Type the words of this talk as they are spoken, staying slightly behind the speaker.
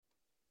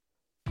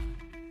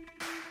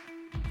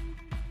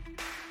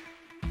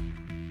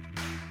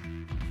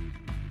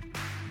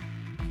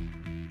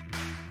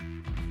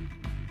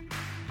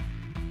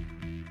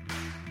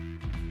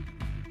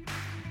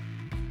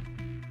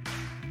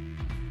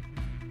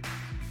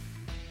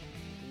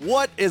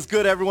What is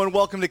good, everyone?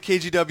 Welcome to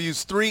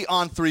KGW's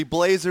 3-on-3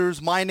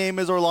 Blazers. My name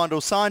is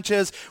Orlando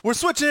Sanchez. We're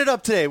switching it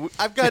up today.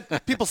 I've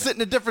got people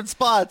sitting in different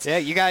spots. Yeah,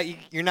 you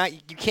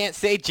can't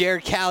say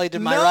Jared Cali to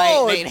my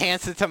right, Nate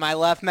Hansen to my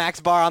left,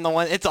 Max Barr on the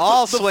one. It's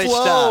all switched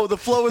up. The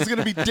flow is going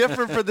to be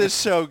different for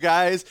this show,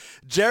 guys.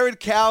 Jared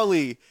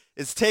Cowley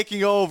is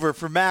taking over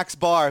for Max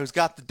Barr, who's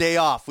got the day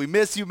off. We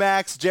miss you,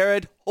 Max.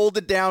 Jared, hold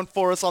it down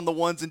for us on the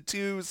ones and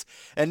twos.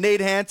 And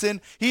Nate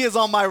Hansen, he is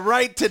on my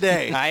right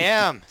today. I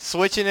am.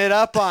 Switching it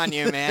up on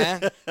you,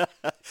 man.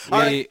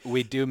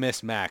 We do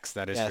miss Max,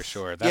 that is for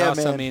sure. That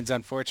also means,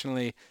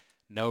 unfortunately,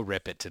 no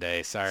Rip It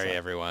today. Sorry,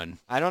 everyone.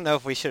 I don't know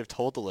if we should have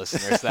told the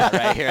listeners that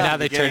right here. Now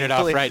they turn it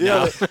off right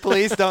now.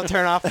 Please don't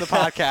turn off the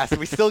podcast.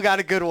 We still got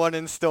a good one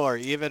in store,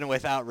 even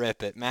without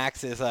Rip It.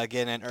 Max is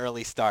getting an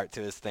early start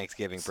to his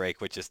Thanksgiving break,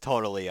 which is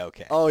totally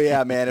okay. Oh,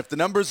 yeah, man. If the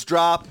numbers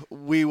drop,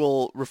 we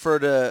will refer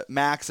to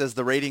Max as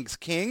the ratings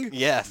king.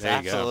 Yes,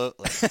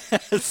 absolutely.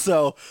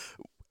 So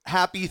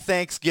happy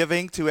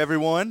Thanksgiving to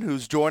everyone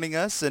who's joining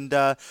us. And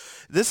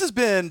this has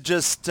been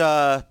just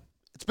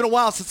it's been a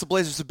while since the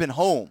Blazers have been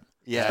home.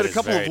 Yeah, it's been a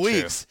couple of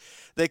weeks.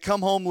 True. They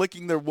come home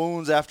licking their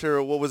wounds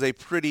after what was a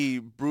pretty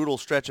brutal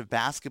stretch of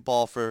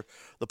basketball for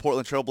the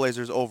Portland Trail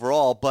Blazers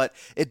overall, but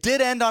it did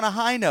end on a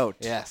high note.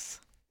 Yes.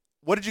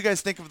 What did you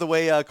guys think of the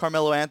way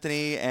Carmelo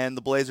Anthony and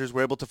the Blazers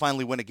were able to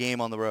finally win a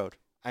game on the road?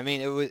 I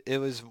mean, it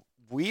was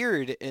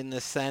weird in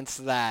the sense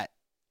that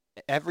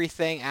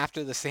everything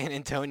after the San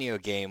Antonio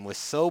game was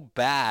so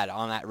bad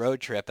on that road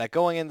trip that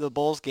going into the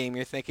Bulls game,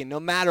 you're thinking no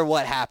matter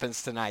what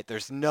happens tonight,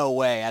 there's no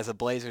way as a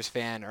Blazers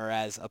fan or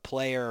as a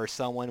player or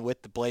someone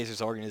with the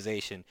Blazers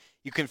organization,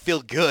 you can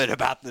feel good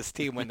about this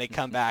team when they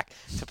come back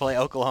to play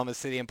Oklahoma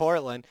City and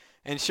Portland.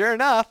 And sure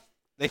enough,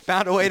 they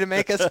found a way to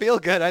make us feel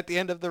good at the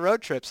end of the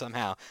road trip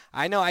somehow.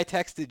 I know I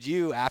texted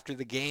you after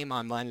the game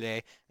on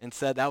Monday and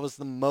said that was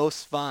the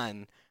most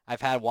fun I've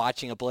had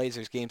watching a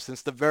Blazers game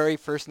since the very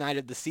first night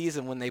of the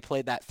season when they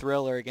played that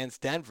thriller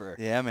against Denver.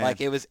 Yeah, man.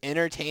 Like, it was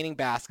entertaining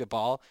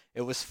basketball.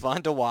 It was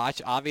fun to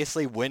watch.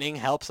 Obviously, winning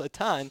helps a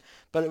ton,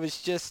 but it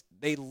was just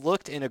they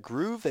looked in a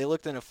groove. They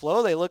looked in a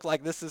flow. They looked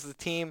like this is a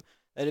team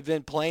that had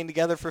been playing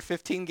together for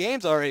 15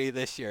 games already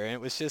this year. And it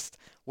was just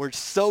we're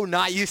so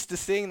not used to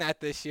seeing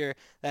that this year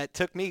that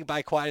took me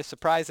by quite a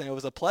surprise, and it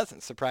was a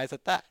pleasant surprise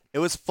at that. It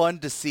was fun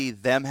to see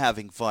them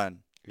having fun.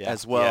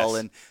 As well.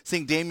 Yes. And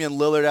seeing Damian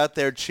Lillard out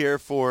there cheer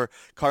for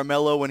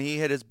Carmelo when he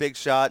hit his big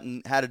shot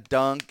and had a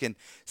dunk, and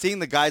seeing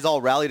the guys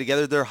all rally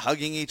together, they're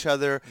hugging each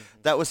other.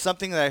 Mm-hmm. That was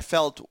something that I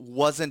felt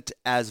wasn't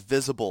as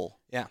visible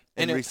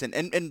in recent.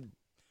 And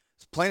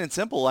plain and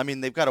simple, I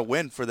mean, they've got to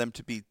win for them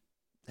to be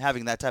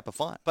having that type of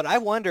fun. But I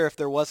wonder if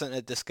there wasn't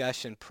a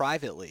discussion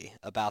privately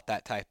about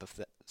that type of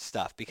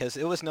stuff, because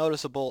it was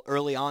noticeable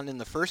early on in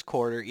the first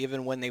quarter,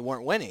 even when they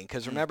weren't winning.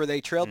 Because remember, they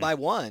trailed by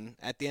one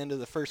at the end of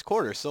the first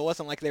quarter. So it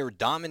wasn't like they were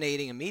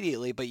dominating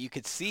immediately, but you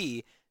could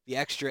see the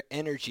extra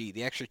energy,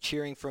 the extra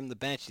cheering from the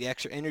bench, the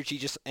extra energy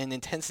just and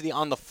intensity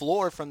on the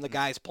floor from the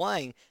guys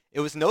playing. It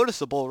was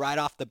noticeable right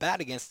off the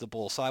bat against the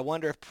Bulls. So I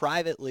wonder if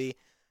privately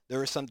there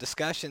were some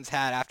discussions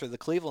had after the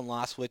Cleveland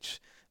loss, which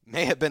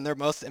may have been their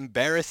most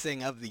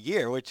embarrassing of the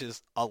year, which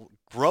is a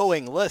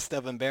growing list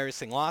of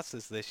embarrassing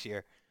losses this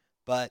year.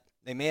 But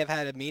they may have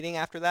had a meeting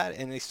after that,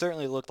 and they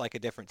certainly looked like a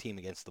different team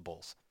against the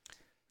Bulls.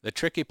 The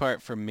tricky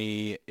part for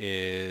me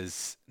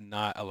is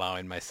not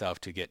allowing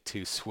myself to get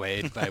too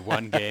swayed by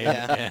one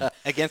game.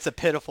 Against a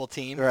pitiful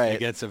team. Right.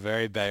 Against a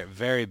very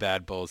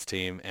bad Bulls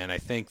team. And I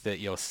think that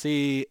you'll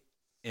see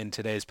in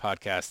today's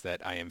podcast that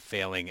I am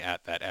failing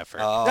at that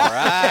effort. All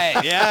right.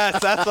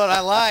 Yes, that's what I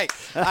like.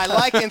 I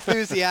like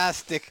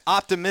enthusiastic,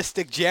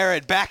 optimistic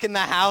Jared back in the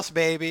house,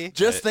 baby.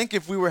 Just think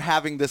if we were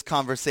having this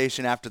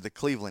conversation after the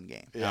Cleveland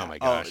game. Yeah. Oh, my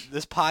gosh.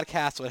 This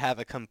podcast would have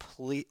a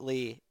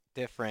completely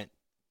different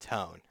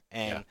tone.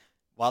 And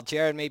while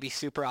Jared may be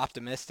super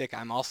optimistic,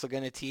 I'm also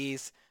going to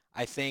tease.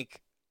 I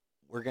think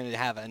we're going to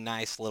have a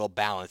nice little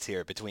balance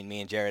here between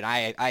me and Jared.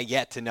 I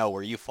yet to know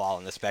where you fall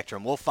in the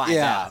spectrum. We'll find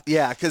out.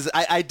 Yeah, because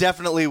I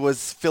definitely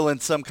was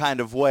feeling some kind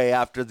of way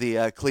after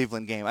the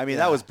Cleveland game. I mean,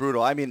 that was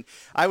brutal. I mean,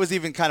 I was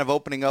even kind of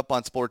opening up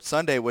on Sports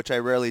Sunday, which I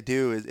rarely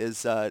do,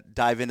 is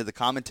dive into the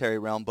commentary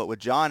realm. But with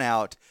John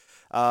out,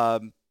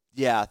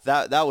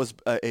 that was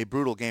a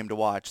brutal game to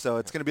watch. So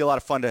it's going to be a lot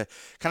of fun to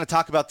kind of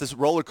talk about this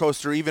roller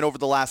coaster even over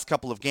the last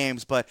couple of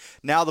games. But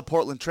now the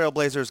Portland Trail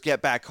Blazers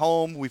get back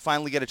home. We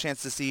finally get a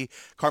chance to see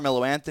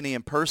Carmelo Anthony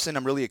in person.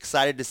 I'm really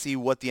excited to see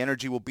what the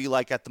energy will be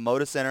like at the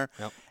Moda Center.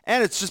 Yep.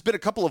 And it's just been a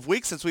couple of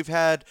weeks since we've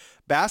had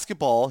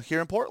basketball here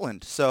in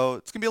Portland. So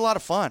it's going to be a lot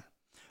of fun.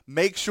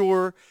 Make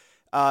sure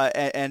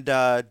and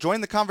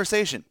join the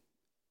conversation.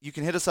 You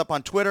can hit us up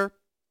on Twitter.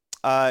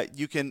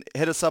 You can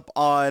hit us up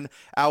on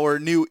our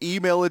new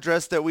email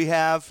address that we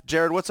have.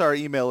 Jared, what's our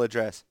email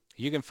address?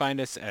 You can find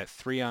us at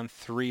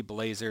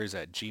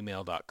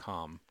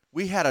 3on3blazers@gmail.com.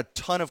 We had a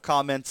ton of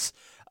comments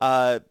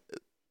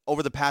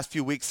over the past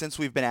few weeks since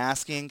we've been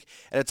asking,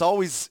 and it's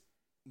always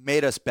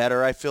made us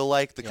better, I feel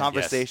like. The Yeah.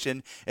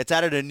 conversation, it's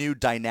added a new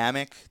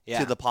dynamic Yeah.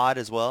 to the pod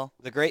as well.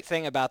 The great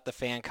thing about the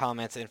fan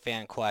comments and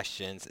fan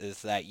questions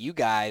is that you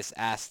guys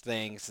ask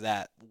things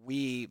that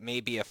we may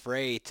be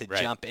afraid to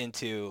Right. jump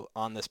into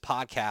on this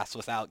podcast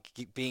without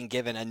being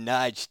given a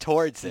nudge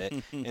towards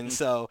it. And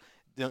so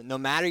no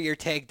matter your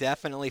take,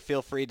 definitely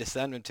feel free to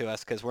send them to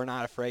us because we're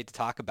not afraid to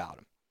talk about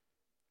them.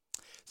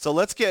 So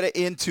let's get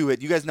into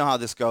it. You guys know how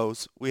this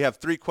goes. We have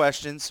 3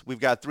 questions. We've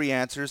got 3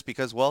 answers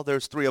because, well,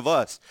 there's 3 of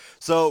us.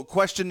 So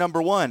question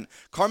number 1,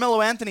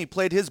 Carmelo Anthony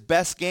played his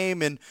best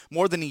game in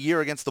more than a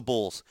year against the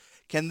Bulls.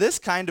 Can this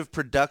kind of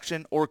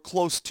production or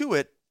close to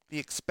it be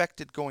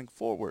expected going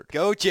forward?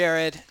 Go,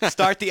 Jared.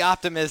 Start the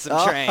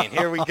optimism train.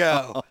 Here we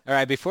go. All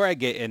right, before I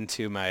get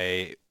into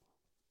my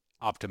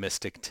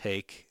optimistic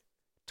take,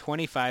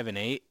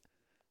 25-8,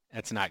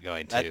 that's not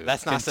going to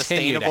That's not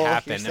continue sustainable, to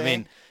happen. you're I mean,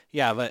 saying?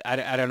 yeah, but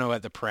I don't know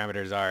what the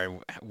parameters are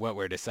and what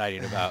we're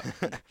deciding about.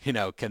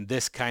 Can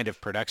this kind of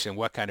production,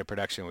 what kind of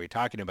production are we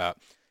talking about?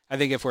 I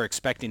think if we're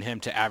expecting him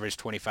to average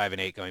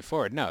 25-8 going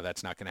forward, no,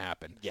 that's not going to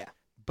happen. Yeah.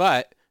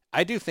 But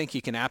I do think he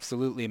can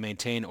absolutely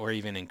maintain or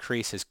even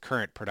increase his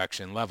current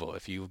production level.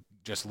 If you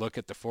just look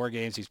at the 4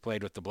 games he's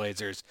played with the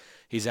Blazers,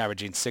 he's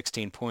averaging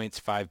 16 points,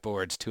 5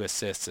 boards, 2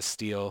 assists, a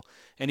steal,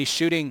 and he's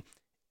shooting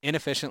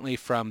inefficiently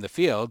from the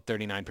field,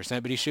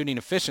 39%, but he's shooting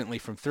efficiently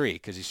from 3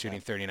 because he's shooting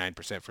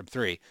 39% from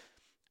 3.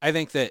 I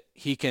think that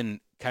he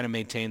can kind of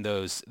maintain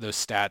those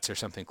stats or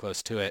something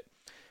close to it.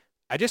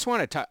 I just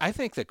want to talk. I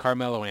think that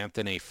Carmelo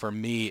Anthony, for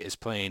me, is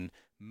playing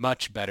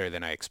much better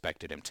than I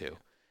expected him to.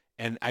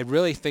 And I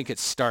really think it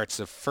starts,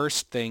 the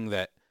first thing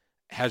that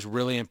has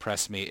really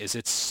impressed me is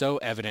it's so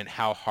evident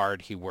how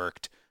hard he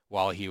worked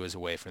while he was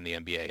away from the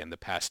NBA in the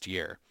past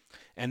year.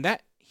 And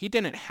that he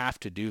didn't have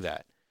to do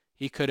that.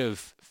 He could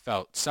have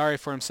felt sorry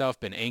for himself,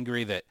 been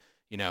angry that,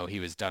 he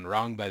was done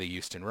wrong by the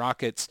Houston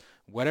Rockets.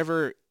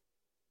 Whatever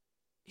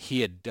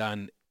he had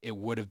done, it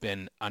would have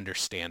been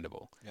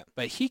understandable. Yeah.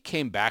 But he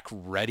came back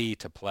ready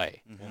to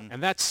play. Mhm.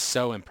 And that's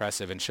so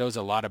impressive and shows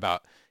a lot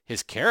about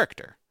his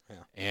character.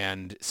 Yeah.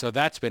 And so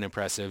that's been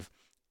impressive.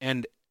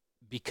 And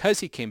because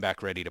he came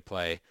back ready to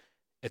play,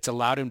 it's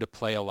allowed him to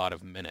play a lot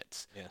of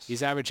minutes. Yes.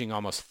 He's averaging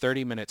almost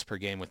 30 minutes per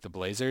game with the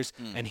Blazers,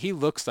 and he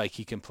looks like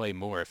he can play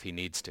more if he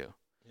needs to.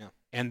 Yeah.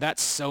 And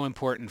that's so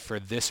important for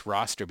this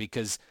roster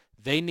because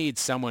they need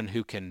someone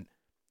who can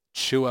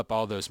chew up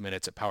all those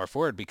minutes at power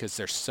forward because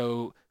they're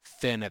so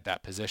thin at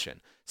that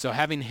position. So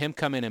having him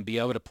come in and be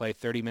able to play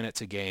 30 minutes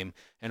a game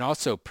and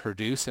also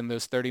produce in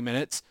those 30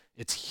 minutes,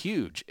 it's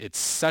huge. It's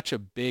such a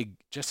big,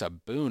 just a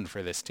boon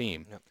for this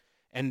team. Yep.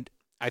 And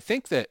I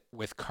think that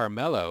with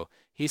Carmelo,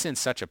 he's in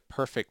such a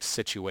perfect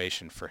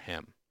situation for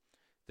him.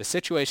 The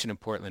situation in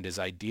Portland is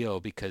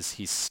ideal because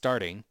he's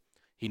starting.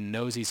 He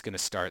knows he's going to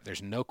start.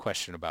 There's no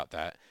question about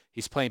that.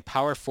 He's playing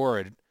power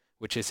forward,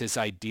 which is his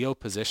ideal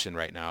position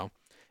right now.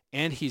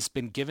 And he's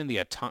been given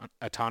the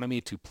autonomy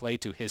to play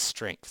to his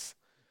strengths.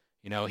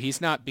 He's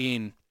not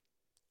being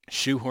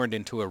shoehorned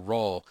into a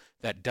role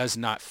that does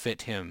not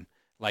fit him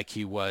like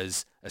he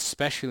was,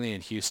 especially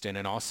in Houston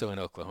and also in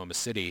Oklahoma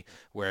City,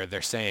 where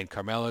they're saying,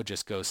 Carmelo,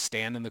 just go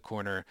stand in the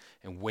corner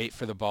and wait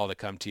for the ball to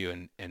come to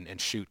you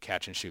and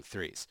catch and shoot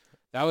threes.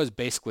 That was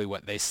basically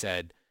what they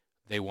said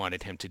they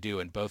wanted him to do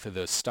in both of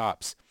those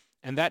stops.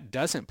 And that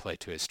doesn't play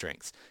to his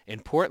strengths. In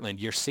Portland,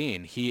 you're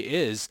seeing he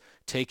is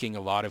taking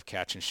a lot of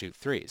catch and shoot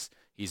threes.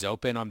 He's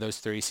open on those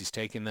threes. He's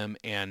taking them.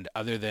 And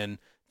other than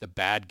the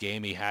bad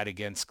game he had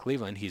against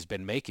Cleveland, he's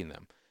been making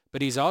them.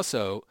 But he's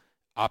also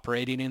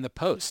operating in the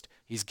post.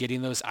 He's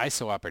getting those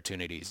ISO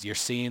opportunities. You're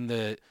seeing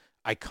the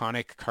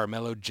iconic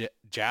Carmelo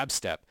jab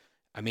step.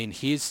 I mean,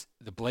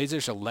 the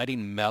Blazers are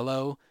letting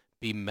Melo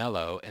be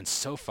Melo. And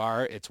so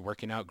far, it's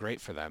working out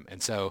great for them.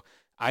 And so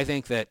I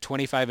think that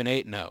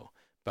 25-8, no.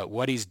 But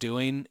what he's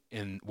doing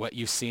and what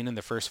you've seen in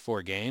the first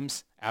 4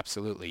 games,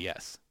 absolutely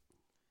yes.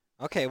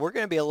 Okay, we're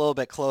going to be a little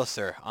bit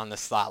closer on the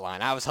slot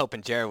line. I was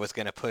hoping Jared was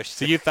going to push.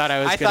 So you thought I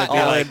was going to thought- be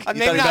oh, like,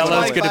 maybe you not thought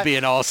Melo's going to 25. be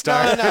an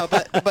all-star? No,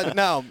 but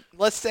no.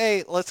 Let's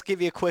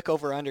give you a quick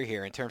over-under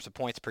here in terms of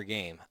points per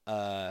game.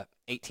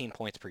 18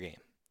 points per game.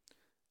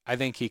 I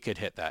think he could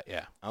hit that,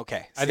 yeah.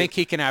 Okay. I think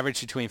he can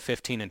average between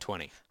 15 and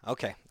 20.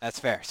 Okay, that's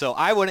fair. So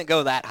I wouldn't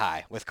go that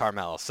high with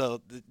Carmelo.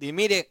 So the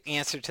immediate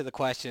answer to the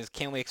question is,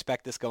 can we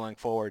expect this going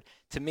forward?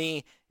 To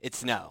me,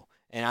 it's no.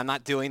 And I'm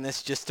not doing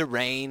this just to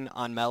rain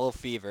on Melo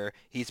fever.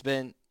 He's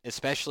been,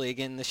 especially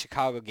again in the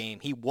Chicago game,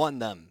 he won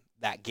them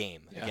that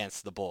game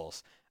against the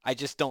Bulls. I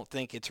just don't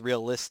think it's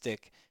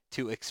realistic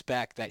to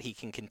expect that he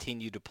can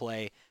continue to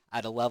play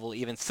at a level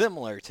even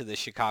similar to the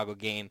Chicago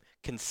game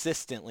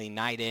consistently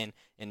night in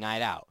and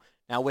night out.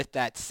 Now, with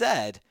that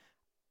said,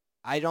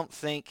 I don't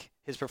think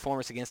his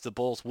performance against the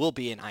Bulls will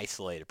be an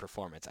isolated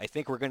performance. I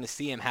think we're going to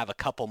see him have a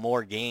couple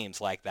more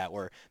games like that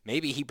where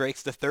maybe he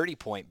breaks the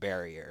 30-point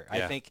barrier.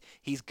 Yeah. I think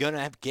he's going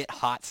to get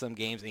hot some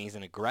games, and he's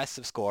an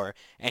aggressive scorer,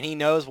 and he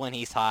knows when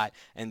he's hot,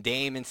 and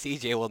Dame and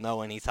CJ will know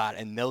when he's hot,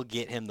 and they'll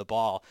get him the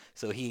ball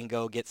so he can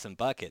go get some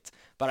buckets.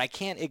 But I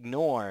can't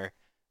ignore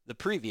the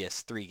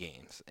previous 3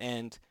 games.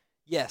 And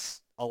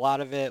yes, a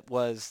lot of it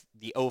was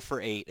the 0 for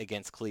 8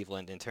 against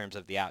Cleveland in terms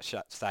of the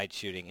outside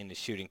shooting and the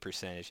shooting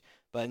percentage.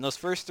 But in those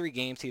first 3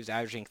 games, he was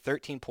averaging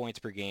 13 points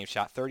per game,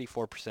 shot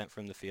 34%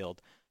 from the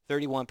field,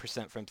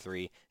 31% from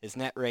 3. His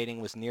net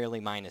rating was nearly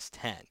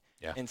 -10.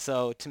 Yeah. And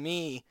so to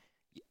me,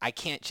 I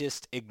can't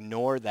just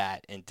ignore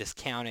that and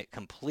discount it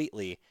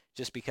completely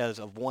just because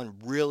of one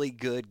really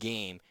good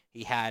game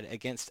he had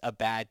against a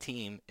bad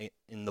team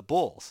in the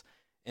Bulls.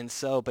 And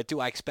so, but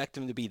do I expect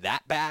him to be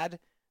that bad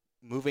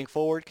moving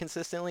forward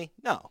consistently?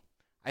 No.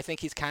 I think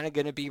he's kind of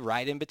going to be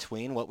right in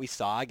between what we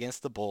saw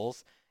against the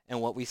Bulls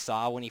and what we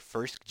saw when he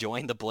first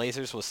joined the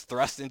Blazers, was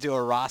thrust into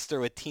a roster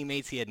with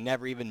teammates he had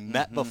never even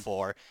met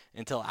before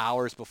until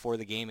hours before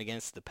the game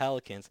against the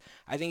Pelicans.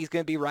 I think he's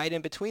going to be right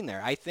in between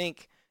there. I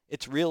think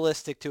it's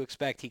realistic to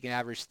expect he can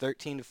average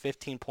 13 to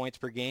 15 points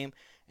per game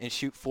and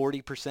shoot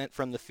 40%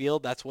 from the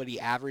field. That's what he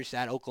averaged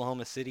at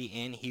Oklahoma City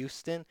and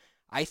Houston.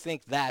 I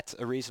think that's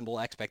a reasonable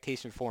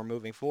expectation for him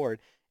moving forward.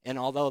 And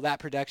although that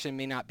production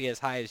may not be as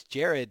high as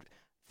Jared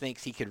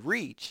thinks he could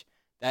reach,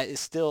 that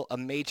is still a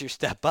major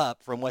step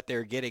up from what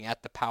they're getting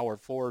at the power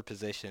forward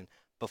position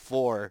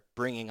before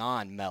bringing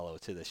on Melo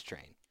to this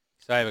train.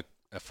 So I have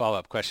a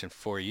follow-up question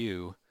for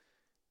you.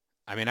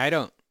 I mean,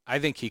 I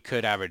think he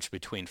could average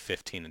between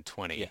 15 and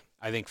 20. Yeah.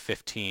 I think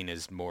 15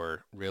 is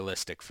more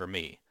realistic for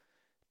me.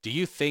 Do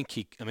you think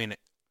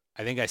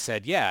I think I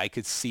said, yeah, I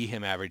could see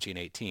him averaging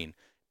 18.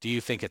 Do you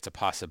think it's a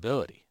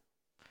possibility?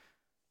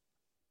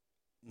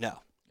 No.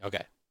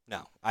 Okay.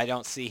 No, I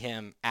don't see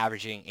him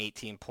averaging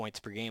 18 points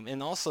per game.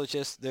 And also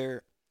just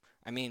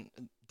Damian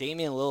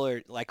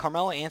Lillard, like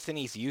Carmelo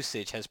Anthony's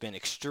usage has been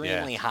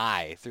extremely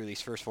high through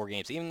these first 4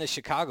 games. Even the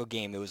Chicago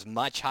game, it was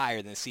much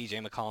higher than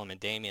CJ McCollum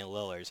and Damian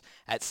Lillard's.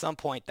 At some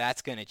point,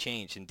 that's going to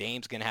change, and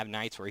Dame's going to have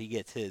nights where he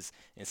gets his,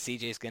 and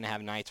CJ's going to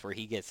have nights where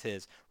he gets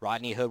his.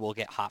 Rodney Hood will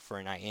get hot for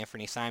a night.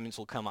 Anthony Simons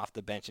will come off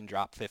the bench and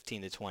drop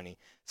 15 to 20.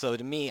 So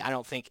to me, I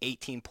don't think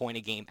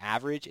 18-point-a-game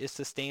average is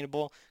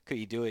sustainable. Could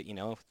you do it,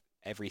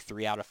 every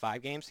 3 out of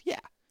 5 games?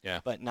 Yeah.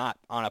 But not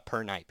on a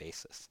per-night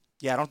basis.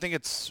 Yeah, I don't think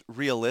it's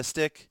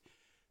realistic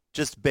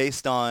just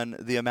based on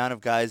the amount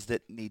of guys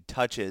that need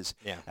touches.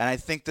 Yeah. And I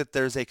think that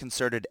there's a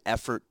concerted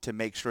effort to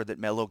make sure that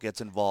Melo gets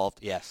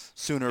involved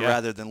sooner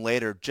rather than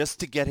later,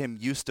 just to get him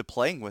used to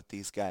playing with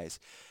these guys.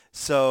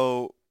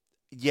 So,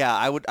 yeah,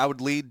 I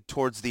would lead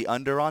towards the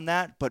under on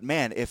that. But,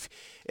 man, if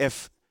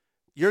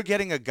you're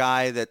getting a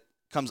guy that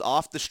comes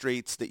off the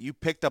streets that you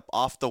picked up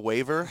off the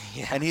waiver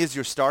and he is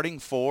your starting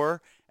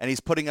 4 and he's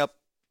putting up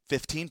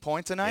 15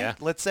 points a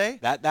night, let's say.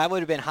 That would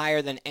have been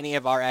higher than any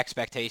of our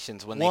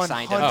expectations when they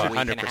signed him a week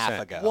and a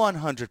half ago.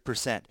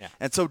 100%. Yeah.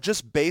 And so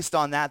just based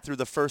on that through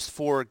the first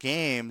 4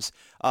 games,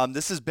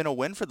 this has been a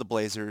win for the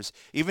Blazers.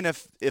 Even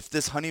if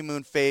this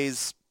honeymoon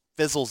phase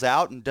fizzles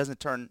out and doesn't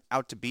turn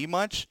out to be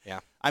much,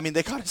 I mean,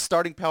 they got a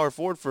starting power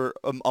forward for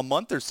a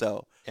month or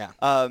so. Yeah.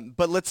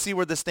 But let's see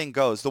where this thing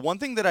goes. The one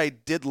thing that I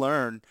did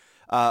learn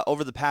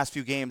over the past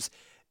few games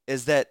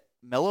is that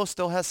Melo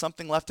still has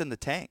something left in the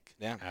tank.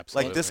 Yeah,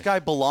 absolutely. Like, this guy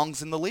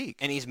belongs in the league.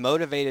 And he's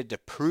motivated to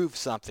prove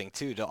something,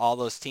 too, to all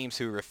those teams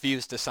who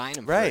refused to sign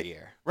him for a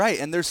year. Right,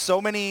 and there's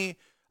so many,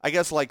 I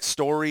guess, like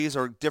stories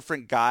or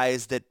different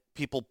guys that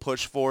people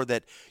push for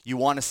that you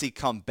want to see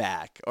come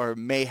back or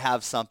may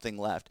have something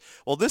left.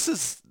 Well, this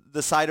is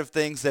the side of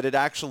things that it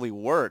actually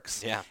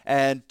works. Yeah.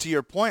 And to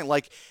your point,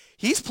 like,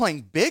 he's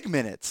playing big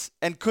minutes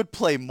and could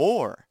play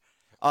more.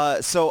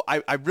 So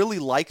I really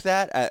like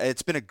that.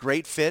 It's been a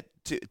great fit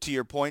to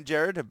your point,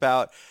 Jared,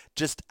 about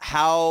just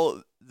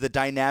how the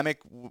dynamic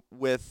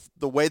with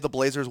the way the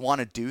Blazers want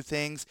to do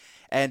things.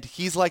 And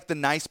he's like the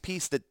nice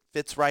piece that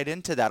fits right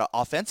into that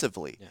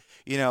offensively.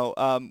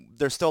 Yeah.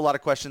 There's still a lot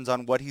of questions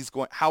on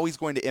how he's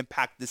going to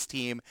impact this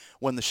team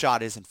when the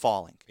shot isn't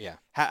falling. Yeah.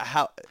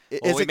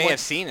 We may have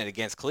seen it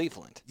against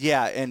Cleveland.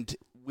 Yeah, and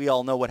we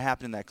all know what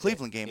happened in that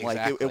Cleveland game.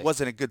 Exactly. Like, it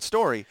wasn't a good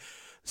story.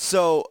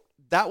 So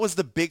that was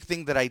the big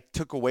thing that I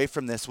took away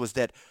from this, was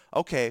that,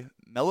 okay,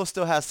 Melo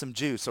still has some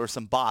juice, or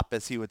some bop,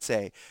 as he would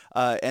say.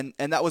 And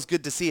that was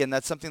good to see, and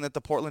that's something that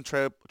the Portland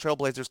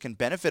Trailblazers can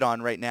benefit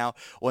on right now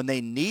when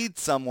they need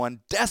someone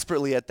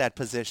desperately at that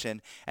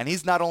position. And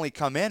he's not only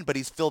come in, but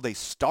he's filled a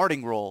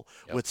starting role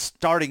with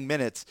starting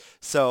minutes.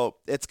 So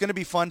it's going to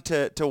be fun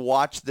to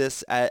watch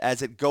this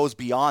as it goes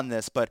beyond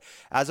this. But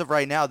as of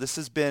right now, this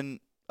has been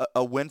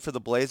a win for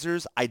the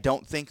Blazers. I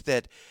don't think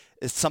that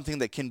it's something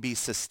that can be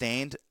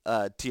sustained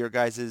to your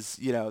guys',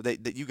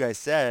 that you guys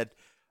said.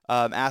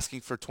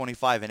 Asking for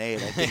 25 and 8, I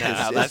think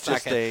it's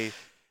just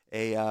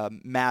a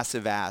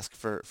massive ask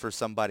for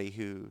somebody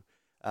who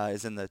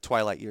is in the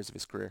twilight years of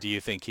his career. Do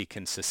you think he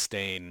can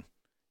sustain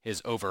his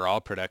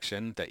overall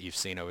production that you've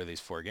seen over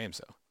these 4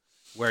 games, though?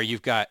 Where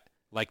you've got,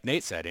 like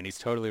Nate said, and he's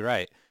totally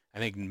right, I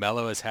think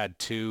Melo has had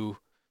 2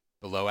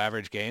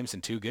 below-average games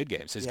and 2 good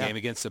games. His game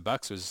against the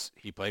Bucks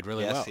he played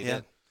really well. Yes, he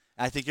did.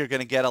 I think you're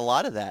going to get a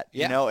lot of that,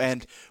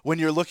 and when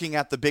you're looking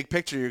at the big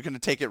picture, you're going to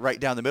take it right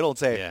down the middle and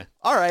say,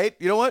 all right,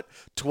 you know what,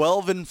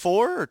 12-4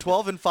 or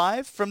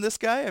 12-5 from this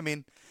guy? I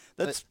mean,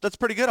 That's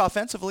pretty good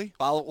offensively.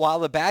 While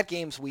the bad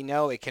games, we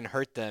know it can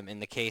hurt them. In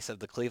the case of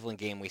the Cleveland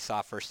game, we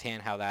saw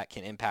firsthand how that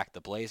can impact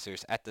the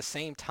Blazers. At the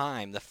same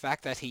time, the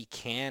fact that he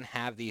can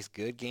have these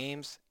good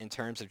games in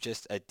terms of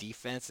just a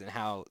defense and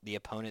how the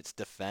opponents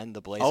defend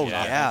the Blazers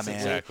offensively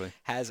Exactly.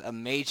 has a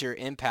major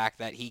impact,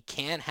 that he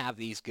can have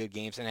these good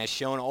games and has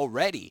shown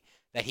already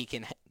that he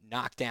can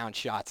knock down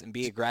shots and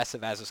be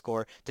aggressive as a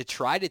scorer to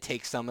try to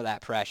take some of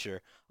that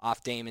pressure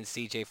off Dame and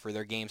CJ for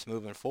their games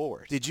moving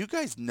forward. Did you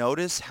guys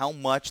notice how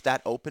much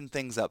that opened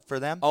things up for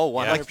them? Oh,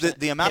 100%. Like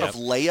the amount of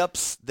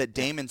layups that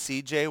Dame and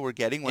CJ were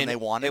getting when they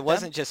wanted it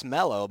wasn't just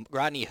Melo.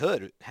 Rodney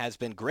Hood has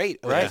been great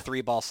with the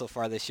three ball so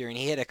far this year, and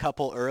he hit a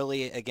couple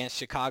early against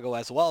Chicago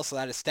as well, so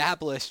that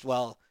established,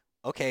 well,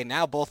 okay,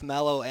 now both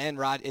Melo and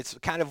Rod, it's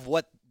kind of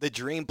what the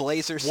dream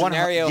Blazers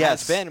scenario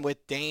has been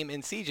with Dame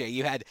and CJ.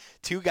 You had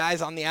two guys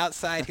on the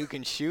outside who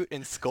can shoot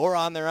and score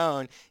on their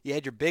own. You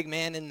had your big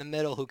man in the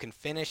middle who can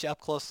finish up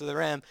close to the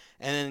rim,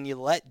 and then you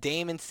let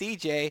Dame and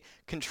CJ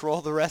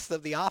control the rest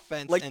of the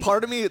offense. Like,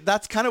 part of me,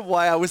 that's kind of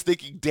why I was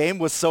thinking Dame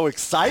was so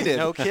excited.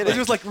 No kidding. It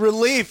was like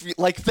relief.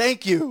 Like,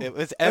 thank you. It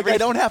was I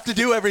don't have to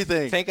do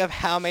everything. Think of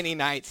how many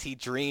nights he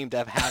dreamed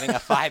of having a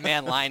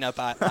five-man lineup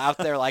out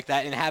there like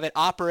that and have it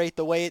operate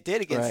the way it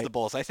did against the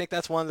Bulls. I think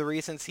that's one of the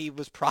reasons he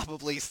was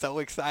probably so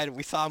excited.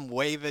 We saw him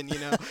waving,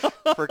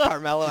 for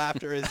Carmelo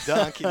after his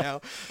dunk, I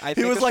think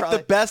he was like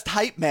the best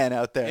hype man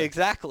out there.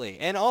 Exactly.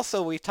 And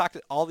also, we've talked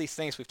all these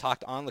things we've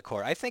talked on the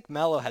court. I think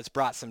Melo has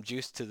brought some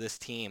juice to this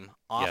team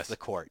off the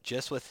court,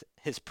 just with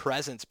his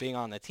presence being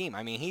on the team.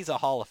 I mean, he's a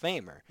Hall of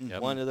Famer,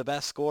 one of the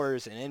best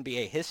scorers in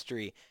NBA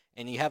history,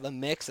 and you have a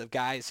mix of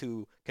guys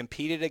who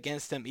competed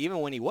against him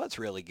even when he was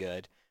really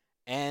good,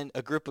 and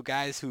a group of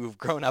guys who've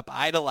grown up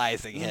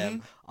idolizing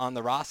him on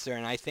the roster,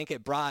 and I think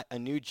it brought a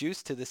new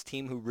juice to this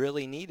team who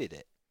really needed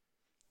it.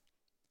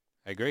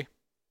 I agree.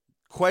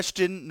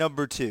 Question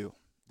number 2.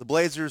 The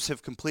Blazers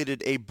have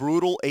completed a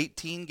brutal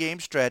 18-game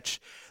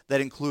stretch that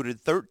included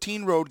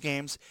 13 road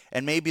games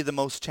and maybe the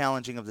most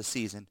challenging of the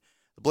season.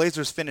 The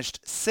Blazers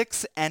finished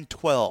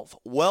 6-12,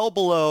 well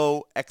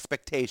below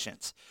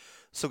expectations.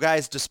 So,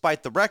 guys,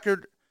 despite the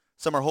record,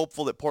 some are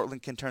hopeful that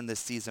Portland can turn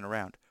this season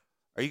around.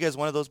 Are you guys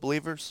one of those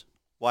believers?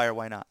 Why or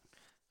why not?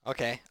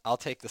 Okay, I'll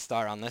take the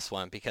start on this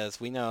one because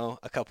we know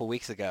a couple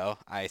weeks ago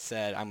I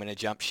said I'm going to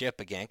jump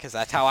ship again because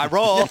that's how I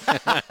roll.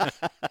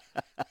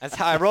 That's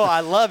how I roll.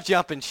 I love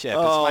jumping ship. It's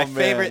my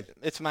favorite.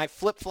 It's my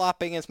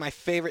flip-flopping is my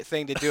favorite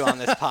thing to do on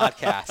this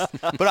podcast.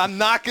 But I'm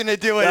not going to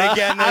do it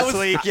again this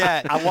week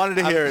yet. I wanted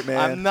to hear it, man.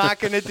 I'm not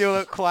going to do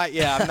it quite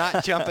yet. I'm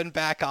not jumping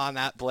back on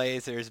that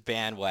Blazers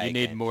bandwagon.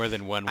 You need more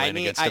than one win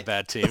against a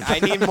bad team. I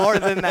need more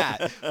than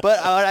that. But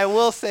I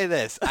will say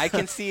this. I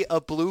can see a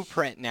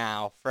blueprint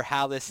now for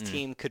how this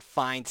team could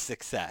find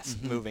success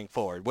moving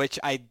forward, which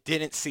I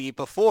didn't see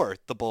before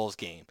the Bulls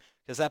game.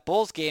 Because that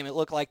Bulls game, it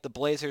looked like the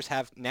Blazers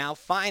have now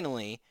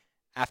finally,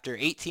 after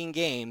 18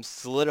 games,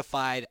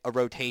 solidified a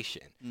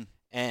rotation.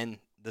 And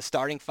the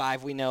starting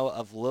five we know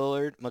of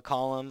Lillard,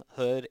 McCollum,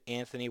 Hood,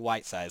 Anthony,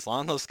 Whiteside. As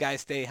long as those guys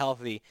stay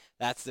healthy,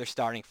 that's their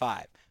starting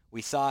five.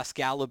 We saw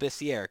Skal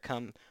Labissière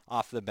come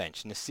off the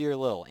bench, Nasir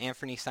Little,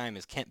 Anthony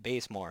Simons, Kent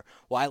Bazemore.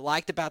 What I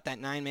liked about that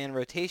 9-man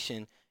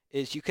rotation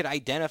is you could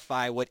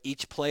identify what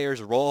each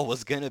player's role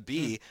was going to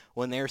be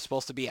when they were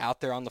supposed to be out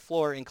there on the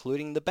floor,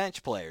 including the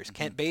bench players.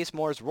 Kent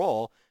Bazemore's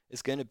role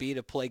is going to be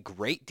to play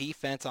great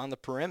defense on the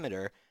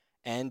perimeter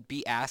and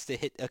be asked to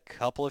hit a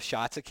couple of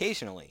shots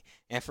occasionally.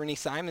 Anthony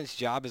Simons'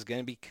 job is going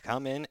to be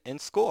come in and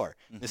score.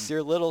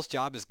 Nasir Little's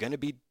job is going to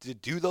be to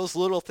do those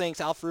little things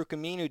Al-Farouq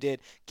Aminu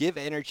did, give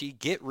energy,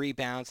 get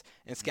rebounds,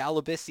 and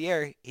Skal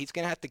Labissière, he's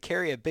going to have to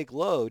carry a big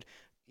load,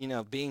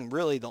 being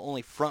really the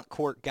only front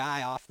court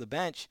guy off the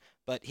bench.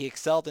 But he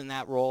excelled in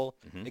that role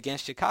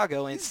against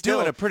Chicago. And he's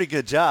doing a pretty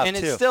good job, and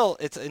too.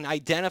 It's an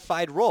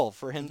identified role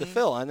for him to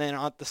fill. And then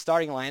on the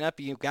starting lineup,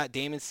 you've got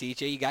Dame and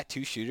CJ, you got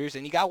two shooters,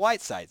 and you got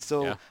Whiteside.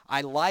 So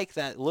I like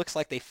that. It looks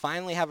like they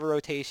finally have a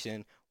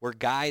rotation where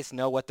guys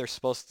know what they're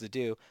supposed to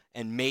do,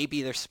 and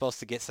maybe they're supposed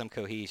to get some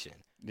cohesion.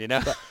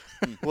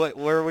 But,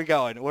 where are we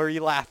going? Where are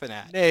you laughing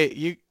at?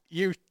 Hey,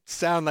 you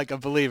sound like a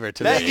believer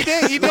today. You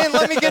didn't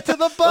let me get to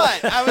the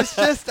but. I was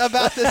just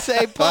about to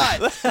say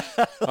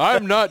but.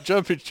 I'm not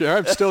jumping ship.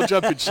 I'm still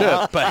jumping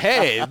ship. But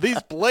hey,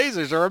 these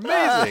Blazers are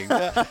amazing.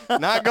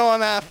 Not going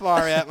that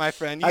far yet, my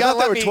friend. I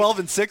thought they were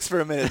 12-6 for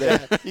a minute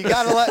there. You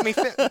got to let me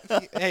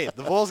Hey,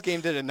 the Bulls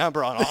game did a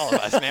number on all of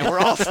us, man. We're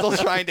all still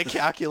trying to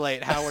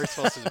calculate how we're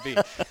supposed to be.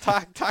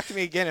 Talk to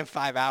me again in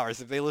 5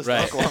 hours. If they lose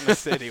to Oklahoma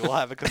City, we'll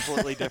have a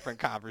completely different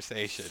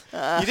conversation.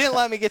 You didn't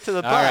let me get to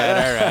the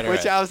but,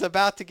 which I was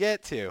about to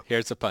get to.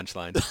 Here's the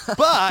punchline.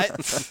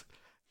 But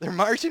their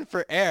margin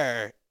for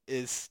error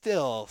is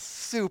still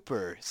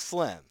super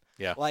slim.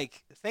 Yeah.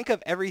 Like, think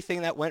of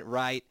everything that went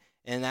right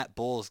in that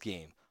Bulls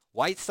game.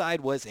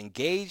 Whiteside was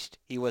engaged.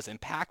 He was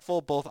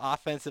impactful both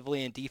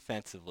offensively and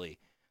defensively.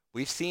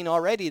 We've seen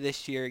already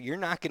this year, you're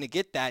not going to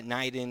get that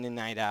night in and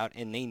night out,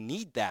 and they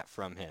need that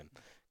from him.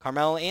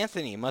 Carmelo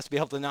Anthony must be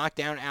able to knock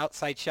down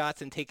outside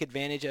shots and take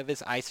advantage of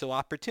his ISO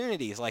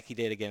opportunities like he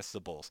did against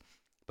the Bulls.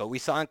 But we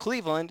saw in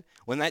Cleveland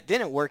when that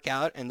didn't work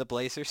out and the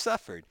Blazers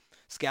suffered.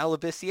 Skal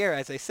Labissière,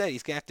 as I said,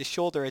 he's going to have to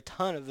shoulder a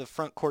ton of the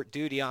front court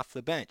duty off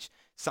the bench.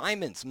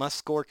 Simons must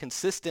score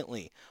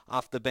consistently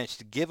off the bench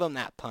to give him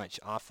that punch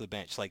off the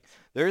bench. Like,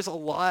 there's a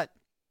lot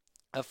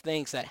of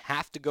things that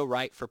have to go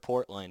right for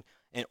Portland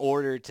in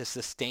order to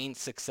sustain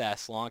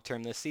success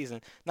long-term this season.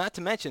 Not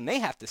to mention, they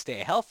have to stay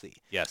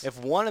healthy. Yes. If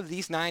one of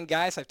these 9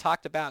 guys I've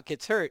talked about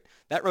gets hurt,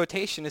 that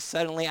rotation is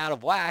suddenly out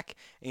of whack,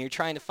 and you're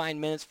trying to find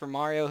minutes for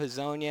Mario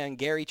Hezonja and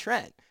Gary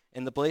Trent.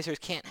 And the Blazers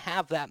can't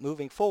have that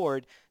moving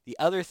forward. The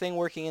other thing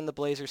working in the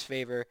Blazers'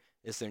 favor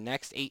is their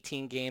next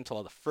 18 games.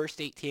 While the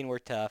first 18 were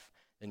tough,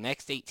 the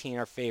next 18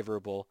 are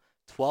favorable.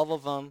 12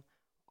 of them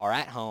are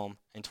at home,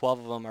 and 12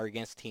 of them are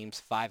against teams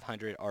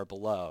 500 or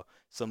below.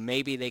 So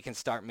maybe they can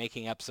start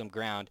making up some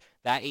ground.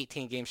 That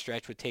 18-game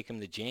stretch would take them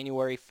to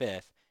January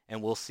 5th,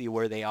 and we'll see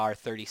where they are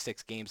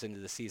 36 games into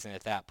the season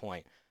at that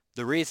point.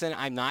 The reason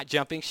I'm not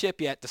jumping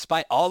ship yet,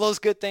 despite all those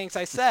good things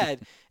I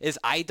said, is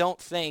I don't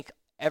think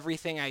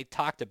everything I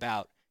talked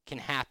about can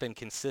happen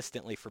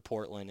consistently for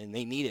Portland, and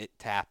they need it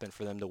to happen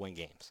for them to win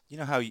games. You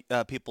know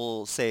how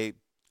people say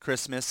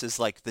Christmas is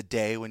like the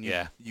day when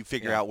you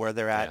figure out where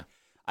they're at? Yeah.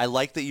 I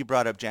like that you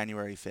brought up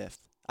January 5th.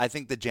 I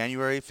think that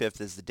January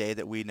 5th is the day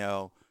that we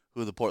know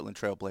who the Portland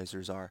Trail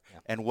Blazers are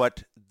and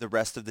what the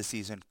rest of the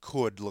season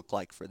could look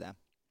like for them.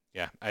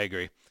 Yeah, I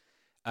agree.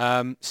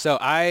 So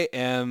I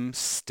am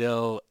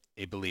still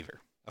a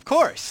believer. Of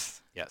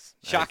course. Yes.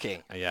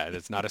 Shocking. Yeah,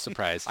 it's not a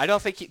surprise. I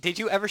don't think did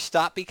you ever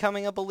stop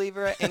becoming a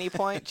believer at any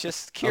point?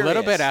 Just curious. A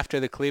little bit after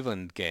the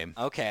Cleveland game.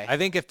 Okay. I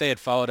think if they had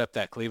followed up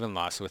that Cleveland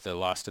loss with a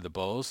loss to the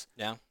Bulls,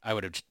 I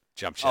would have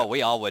jumped ship. Oh,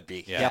 we all would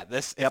be. Yeah.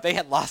 If they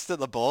had lost to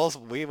the Bulls,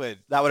 we would.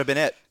 That would have been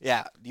it.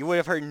 Yeah, you would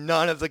have heard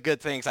none of the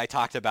good things I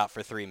talked about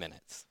for 3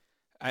 minutes.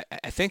 I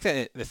think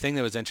that the thing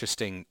that was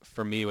interesting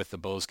for me with the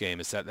Bulls game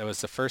is that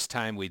was the first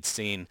time we'd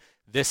seen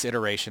this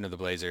iteration of the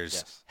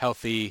Blazers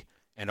healthy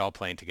and all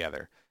playing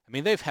together. I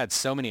mean, they've had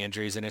so many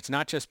injuries, and it's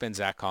not just been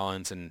Zach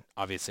Collins, and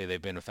obviously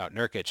they've been without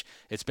Nurkic.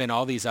 It's been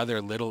all these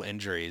other little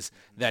injuries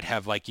that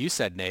have, like you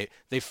said, Nate,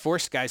 they've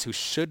forced guys who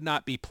should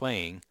not be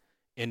playing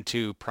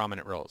into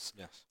prominent roles.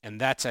 Yes. And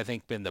that's, I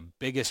think, been the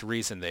biggest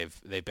reason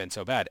they've been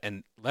so bad.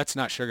 And let's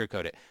not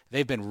sugarcoat it.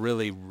 They've been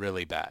really,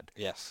 really bad.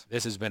 Yes.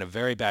 This has been a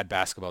very bad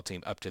basketball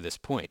team up to this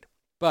point.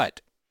 But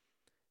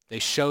they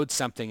showed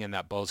something in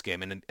that Bulls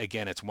game. And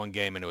again, it's one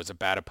game and it was a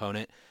bad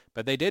opponent.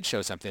 But they did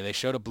show something. They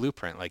showed a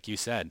blueprint, like you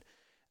said.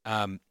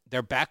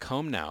 They're back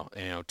home now.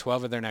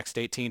 12 of their next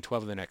 18,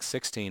 12 of their next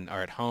 16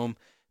 are at home.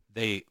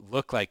 They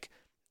look like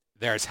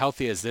they're as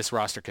healthy as this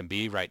roster can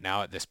be right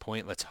now at this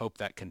point. Let's hope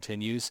that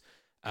continues.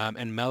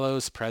 And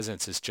Melo's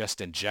presence has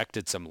just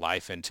injected some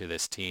life into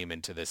this team,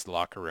 into this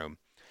locker room.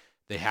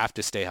 They have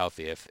to stay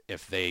healthy.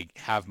 If they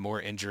have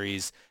more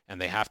injuries and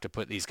they have to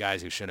put these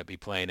guys who shouldn't be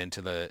playing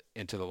into the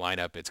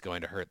lineup, it's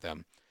going to hurt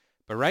them.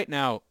 But right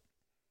now,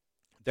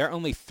 they're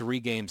only 3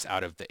 games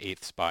out of the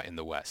 8th spot in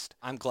the West.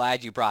 I'm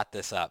glad you brought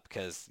this up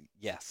because,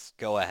 yes,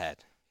 go ahead.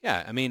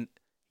 Yeah, I mean,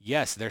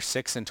 yes, they're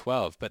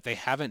 6-12, but they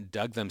haven't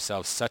dug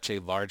themselves such a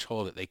large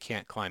hole that they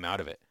can't climb out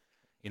of it.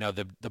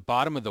 The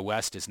bottom of the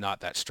West is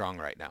not that strong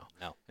right now.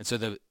 No. And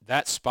so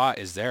that spot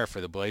is there for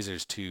the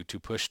Blazers to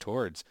push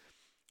towards.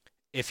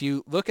 If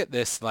you look at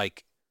this,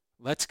 like,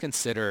 let's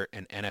consider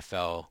an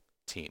NFL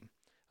team.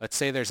 Let's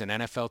say there's an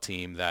NFL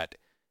team that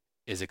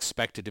is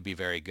expected to be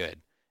very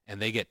good,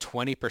 and they get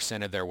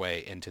 20% of their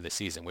way into the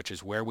season, which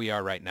is where we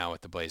are right now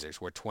with the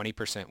Blazers. We're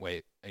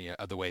 20%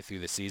 of the way through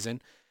the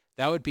season.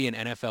 That would be an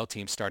NFL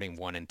team starting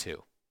 1-2.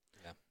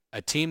 Yeah.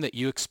 A team that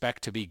you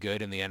expect to be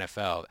good in the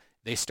NFL,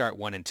 they start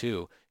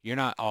 1-2. You're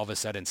not all of a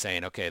sudden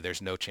saying, okay,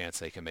 there's no chance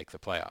they can make the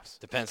playoffs.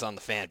 Depends on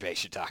the fan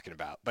base you're talking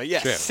about. But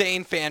yes, True.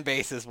 Sane fan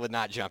bases would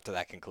not jump to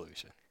that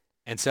conclusion.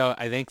 And so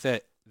I think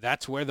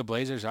that's where the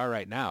Blazers are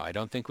right now. I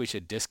don't think we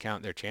should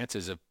discount their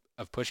chances of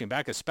pushing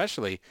back,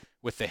 especially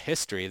with the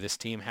history this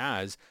team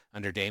has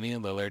under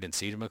Damian Lillard and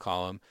CJ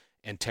McCollum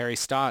and Terry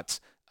Stotts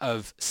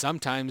of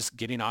sometimes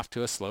getting off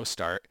to a slow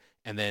start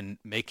and then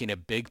making a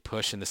big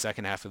push in the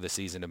second half of the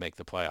season to make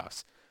the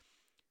playoffs.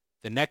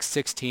 The next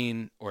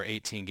 16 or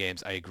 18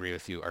 games, I agree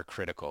with you, are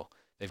critical.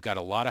 They've got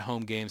a lot of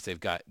home games. They've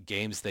got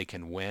games they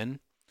can win.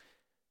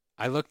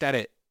 I looked at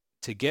it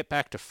to get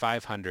back to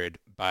 500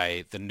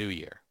 by the new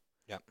year.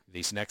 Yep.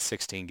 These next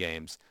 16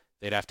 games,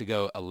 they'd have to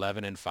go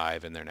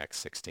 11-5 in their next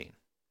 16.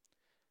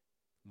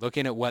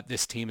 Looking at what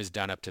this team has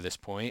done up to this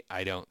point,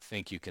 I don't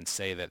think you can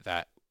say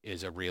that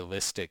is a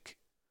realistic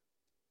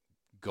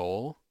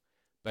goal.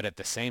 But at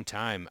the same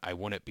time, I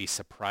wouldn't be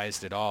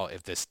surprised at all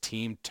if this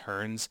team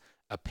turns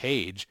a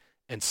page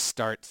and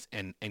starts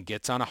and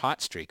gets on a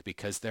hot streak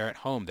because they're at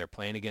home. They're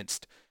playing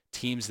against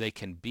teams they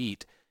can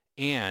beat,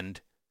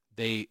 and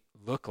they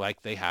look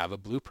like they have a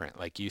blueprint,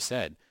 like you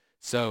said.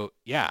 So,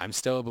 yeah, I'm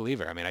still a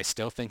believer. I mean, I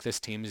still think this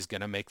team is going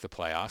to make the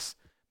playoffs,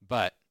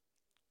 but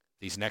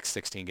these next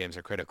 16 games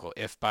are critical.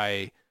 If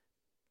by,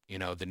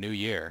 the new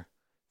year,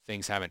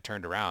 things haven't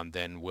turned around,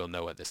 then we'll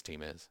know what this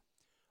team is.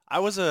 I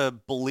was a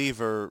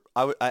believer.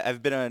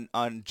 I've been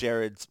on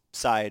Jared's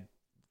side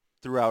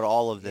throughout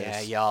all of this.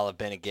 Yeah, y'all have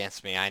been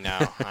against me. I know.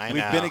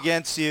 We've been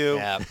against you.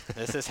 Yeah,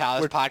 this is how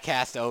this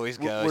podcast always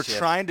goes. We're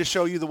trying to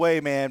show you the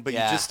way, man, but you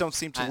just don't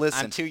seem to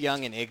listen. I'm too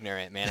young and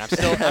ignorant, man.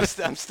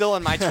 I'm still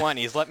in my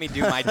 20s. Let me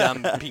do my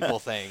dumb people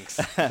things.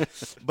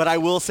 But I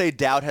will say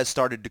doubt has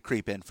started to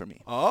creep in for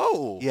me.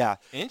 Oh, yeah.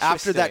 interesting.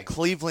 After that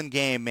Cleveland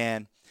game,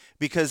 man,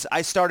 because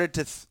I started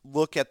to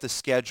look at the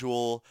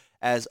schedule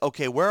as,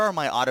 okay, where are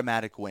my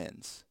automatic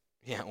wins?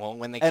 Yeah, well,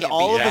 when they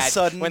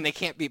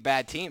can't beat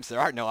bad teams, there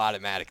are no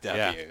automatic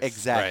W's. Yeah,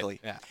 exactly.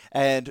 Right. Yeah.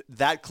 And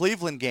that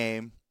Cleveland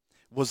game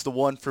was the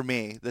one for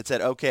me that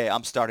said, okay,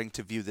 I'm starting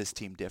to view this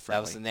team differently.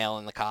 That was the nail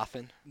in the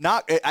coffin?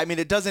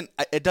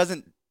 It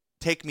doesn't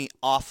take me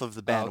off of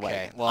the bandwagon.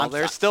 Okay. Well,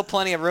 there's still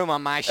plenty of room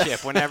on my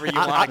ship whenever you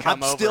want to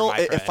come over, my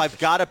friend. If I've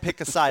got to pick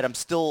a side, I'm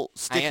still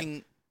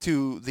sticking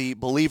to the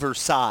believer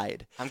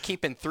side. I'm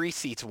keeping 3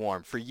 seats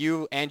warm for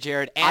you and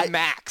Jared and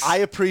Max. I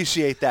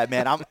appreciate that,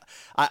 man.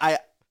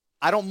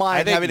 I don't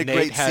mind having a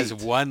great seat. Nate has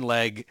one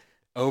leg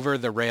over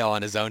the rail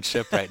on his own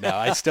ship right now.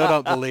 I still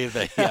don't believe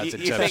that he has a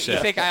jump ship.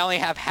 You think I only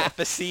have half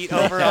a seat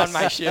over on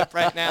my ship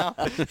right now?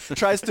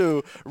 Tries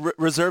to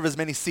reserve as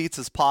many seats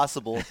as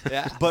possible.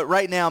 Yeah. But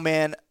right now,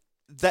 man,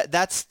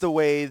 that's the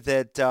way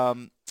that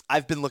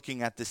I've been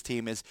looking at this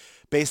team, is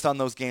based on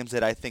those games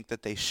that I think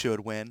that they should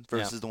win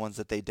versus the ones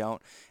that they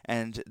don't.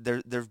 And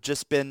there've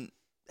just been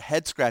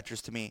head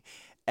scratchers to me.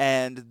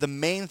 And the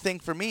main thing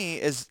for me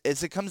is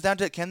it comes down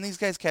to, can these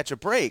guys catch a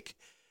break?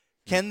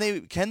 Can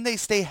they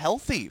stay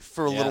healthy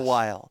for a little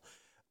while?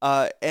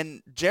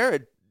 And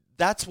Jared,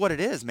 that's what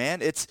it is,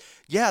 man. It's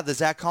the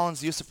Zach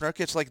Collins, Yusuf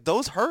Nurkic, like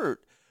those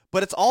hurt,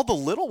 but it's all the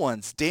little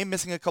ones. Dame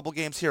missing a couple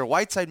games here,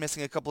 Whiteside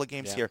missing a couple of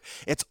games here.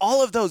 It's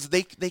all of those.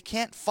 They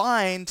can't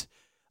find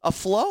a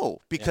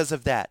flow because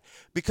of that,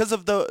 because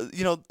of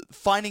the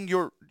finding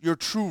your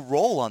true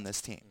role on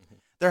this team.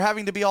 They're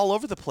having to be all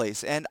over the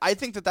place. And I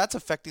think that that's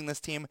affecting this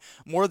team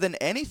more than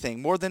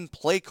anything, more than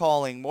play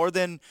calling, more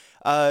than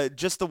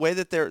just the way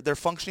that they're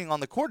functioning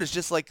on the court. Is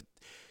just like,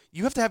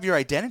 you have to have your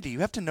identity. You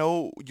have to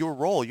know your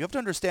role. You have to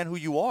understand who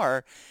you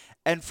are.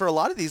 And for a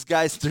lot of these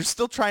guys, they're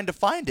still trying to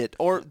find it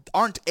or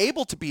aren't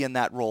able to be in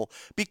that role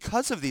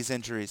because of these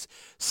injuries.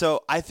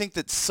 So I think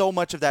that so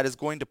much of that is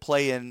going to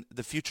play in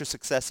the future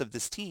success of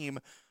this team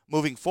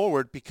moving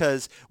forward,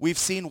 because we've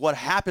seen what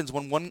happens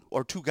when 1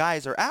 or 2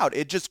 guys are out.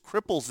 It just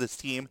cripples this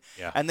team,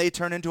 and they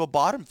turn into a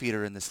bottom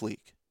feeder in this league.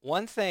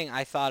 One thing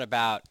I thought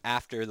about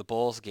after the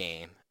Bulls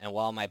game, and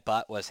while my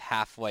butt was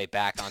halfway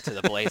back onto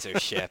the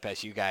Blazers ship,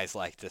 as you guys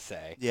like to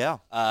say,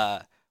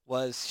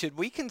 was, should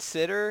we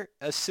consider,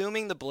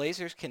 assuming the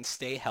Blazers can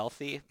stay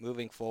healthy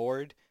moving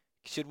forward,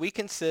 should we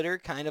consider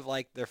kind of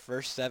like their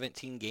first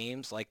 17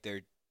 games like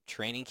their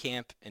training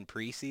camp and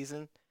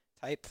preseason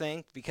type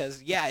thing?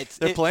 Because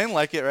they're playing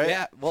like it, right?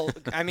 Yeah. Well,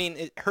 I mean,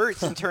 it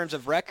hurts in terms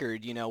of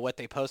record, what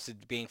they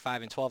posted being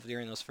 5-12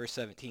 during those first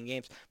 17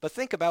 games. But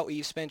think about what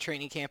you spend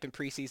training camp and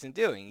preseason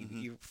doing.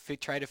 You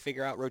try to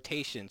figure out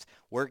rotations,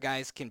 where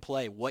guys can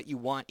play, what you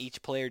want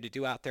each player to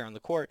do out there on the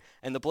court.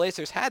 And the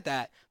Blazers had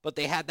that, but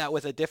they had that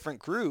with a different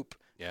group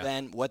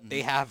than what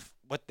they have,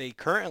 what they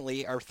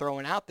currently are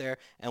throwing out there,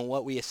 and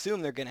what we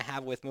assume they're going to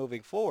have with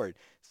moving forward.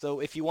 So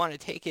if you want to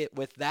take it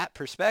with that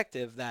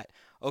perspective, that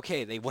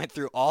okay, they went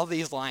through all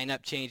these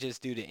lineup changes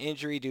due to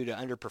injury, due to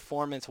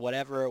underperformance,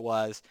 whatever it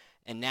was,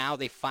 and now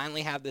they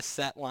finally have this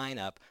set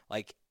lineup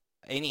like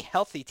any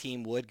healthy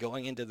team would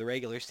going into the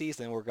regular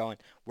season.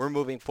 We're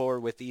moving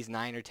forward with these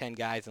 9 or 10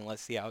 guys, and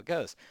let's see how it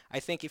goes. I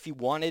think if you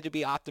wanted to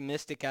be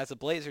optimistic as a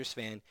Blazers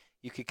fan,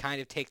 you could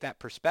kind of take that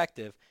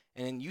perspective.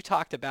 And then you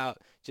talked about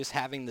just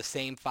having the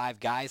same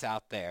 5 guys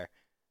out there.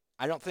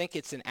 I don't think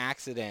it's an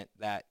accident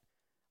that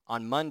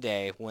on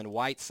Monday, when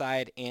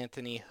Whiteside,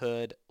 Anthony,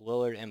 Hood,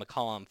 Lillard, and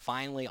McCollum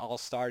finally all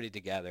started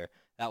together,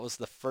 that was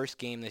the first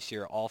game this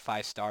year all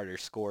 5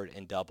 starters scored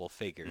in double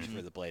figures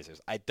for the Blazers.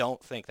 I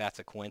don't think that's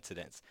a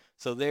coincidence.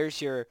 So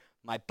there's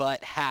my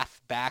butt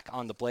half back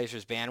on the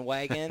Blazers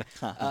bandwagon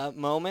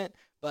moment.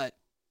 But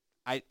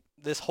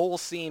this whole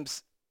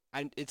seems,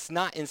 it's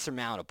not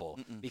insurmountable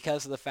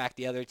because of the fact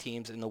the other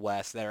teams in the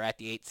West that are at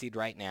the 8th seed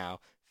right now,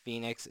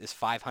 Phoenix is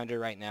 500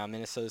 right now.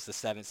 Minnesota's the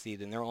 7th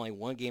seed, and they're only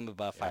 1 game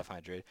above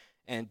 500.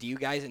 And do you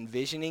guys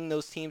envisioning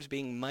those teams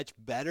being much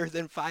better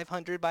than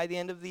 500 by the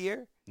end of the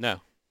year? No.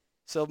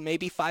 So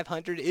maybe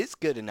 500 is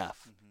good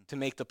enough to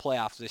make the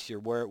playoffs this year,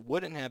 where it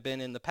wouldn't have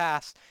been in the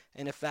past.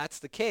 And if that's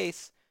the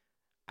case,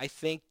 I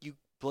think you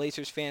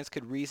Blazers fans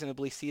could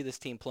reasonably see this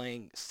team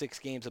playing 6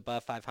 games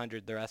above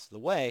 500 the rest of the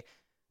way.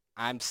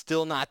 I'm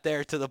still not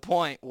there to the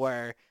point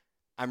where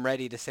I'm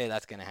ready to say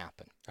that's going to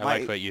happen. I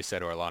like what you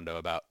said, Orlando,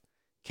 about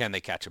can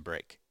they catch a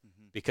break?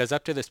 Because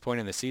up to this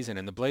point in the season,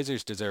 and the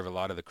Blazers deserve a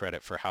lot of the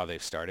credit for how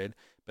they've started,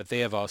 but they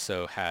have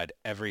also had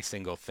every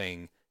single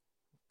thing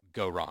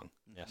go wrong.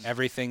 Yes.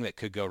 Everything that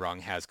could go wrong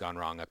has gone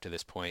wrong up to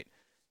this point.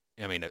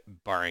 I mean,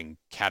 barring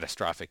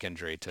catastrophic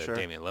injury to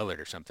Damian Lillard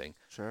or something.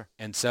 Sure.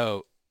 And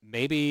so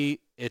maybe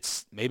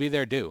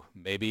they're due.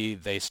 Maybe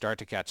they start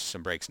to catch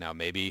some breaks now.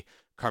 Maybe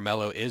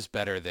Carmelo is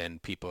better than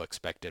people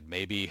expected.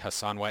 Maybe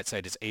Hassan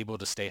Whiteside is able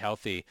to stay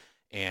healthy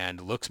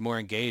and looks more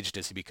engaged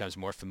as he becomes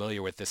more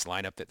familiar with this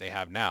lineup that they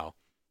have now.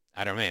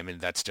 I don't know. I mean,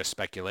 that's just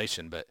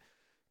speculation, but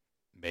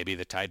maybe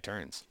the tide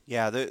turns.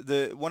 Yeah,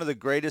 the one of the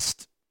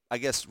greatest, I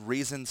guess,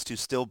 reasons to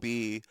still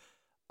be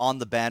on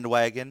the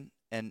bandwagon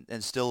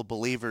and still a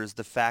believer is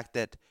the fact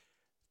that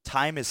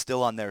time is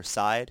still on their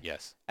side.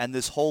 Yes. And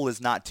this hole is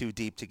not too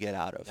deep to get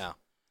out of. No.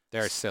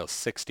 There are still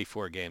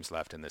 64 games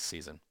left in this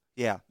season.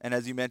 Yeah, and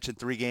as you mentioned,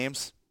 3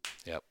 games.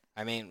 Yep.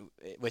 I mean,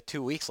 with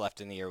 2 weeks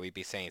left in the year, we'd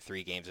be saying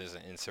 3 games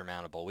isn't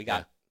insurmountable. We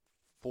got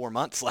 4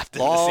 months left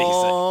in the season.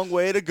 Long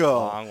way to go.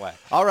 Long way.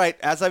 All right,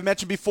 as I've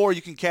mentioned before,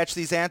 you can catch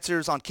these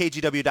answers on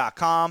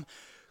KGW.com.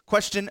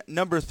 Question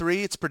number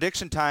 3, it's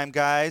prediction time,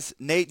 guys.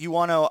 Nate, you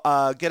want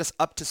to get us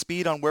up to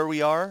speed on where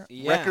we are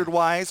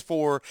record-wise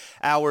for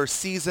our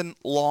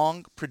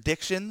season-long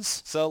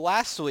predictions? So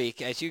last week,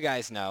 as you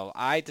guys know,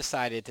 I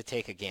decided to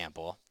take a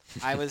gamble.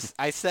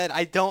 I said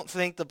I don't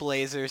think the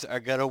Blazers are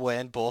going to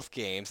win both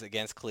games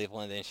against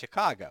Cleveland and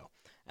Chicago.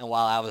 And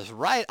while I was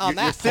right on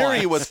that your theory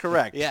point, was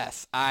correct.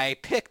 Yes, I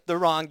picked the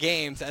wrong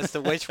games as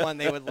to which one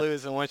they would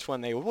lose and which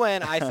one they would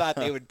win. I thought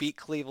they would beat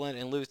Cleveland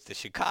and lose to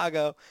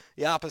Chicago.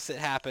 The opposite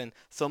happened.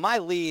 So my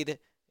lead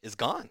is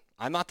gone.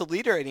 I'm not the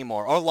leader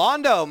anymore.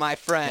 Orlando, my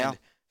friend,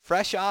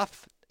 fresh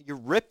off your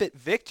Rip It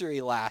victory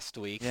last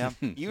week,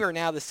 you are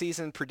now the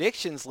season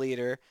predictions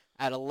leader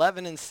at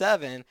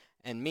 11-7.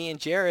 And me and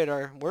Jared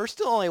we're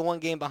still only 1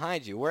 game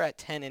behind you. We're at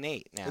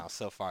 10-8 now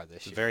so far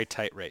this year. Very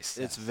tight race.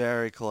 It's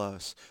very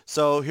close.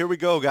 So here we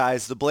go,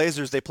 guys. The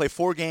Blazers, they play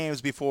 4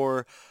 games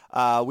before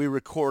we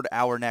record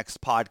our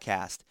next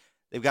podcast.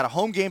 They've got a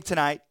home game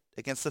tonight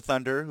against the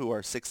Thunder, who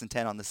are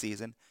 6-10 on the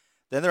season.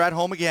 Then they're at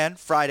home again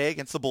Friday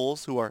against the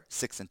Bulls, who are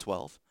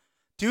 6-12.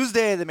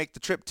 Tuesday, they make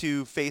the trip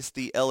to face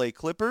the LA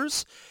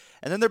Clippers.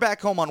 And then they're back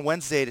home on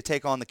Wednesday to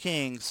take on the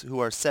Kings, who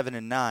are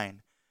 7-9.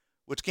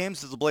 Which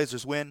games do the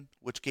Blazers win?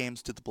 Which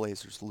games do the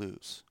Blazers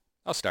lose?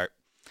 I'll start.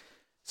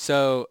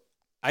 So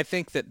I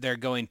think that they're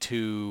going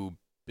to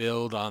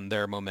build on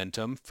their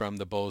momentum from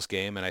the Bulls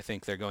game, and I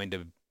think they've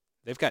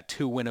got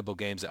 2 winnable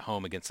games at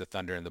home against the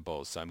Thunder and the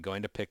Bulls, so I'm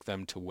going to pick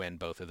them to win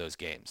both of those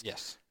games.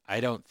 Yes. I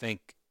don't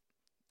think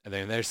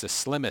there's the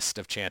slimmest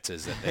of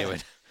chances that they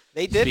would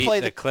They did beat play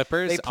the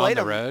Clippers they played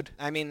on the them, road.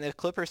 I mean, the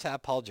Clippers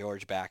have Paul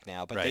George back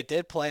now, but they Right.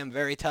 did play him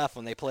very tough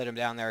when they played him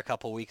down there a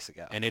couple weeks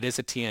ago. And it is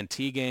a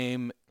TNT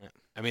game. Yeah.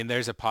 I mean,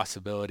 there's a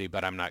possibility,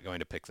 but I'm not going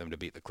to pick them to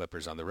beat the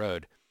Clippers on the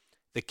road.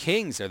 The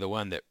Kings are the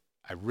one that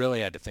I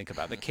really had to think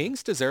about. The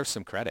Kings deserve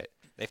some credit.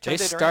 They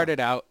started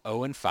out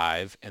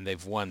 0-5, and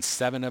they've won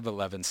 7 of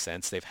 11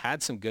 since. They've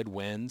had some good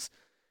wins.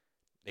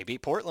 They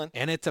beat Portland.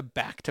 And it's a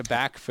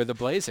back-to-back for the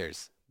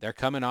Blazers. They're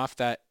coming off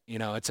that,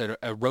 it's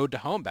a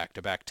road-to-home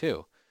back-to-back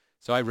too.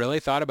 So I really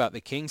thought about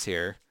the Kings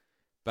here,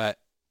 but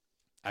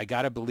I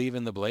got to believe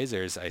in the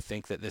Blazers. I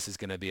think that this is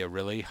going to be a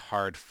really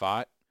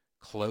hard-fought,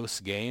 close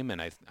game,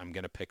 and I'm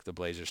going to pick the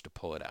Blazers to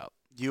pull it out.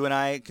 You and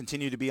I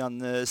continue to be on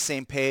the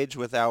same page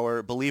with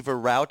our believer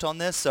route on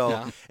this,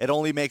 so it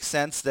only makes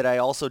sense that I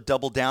also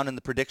double down in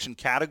the prediction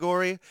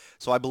category.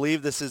 So I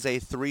believe this is a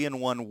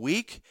 3-1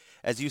 week.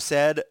 As you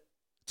said,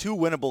 2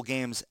 winnable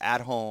games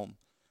at home.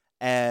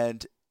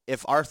 And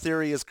if our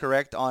theory is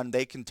correct on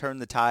they can turn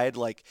the tide,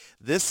 like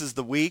this is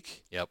the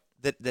week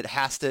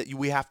that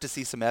we have to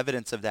see some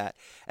evidence of that.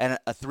 And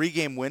a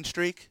 3-game win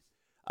streak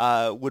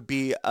would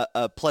be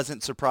a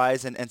pleasant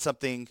surprise and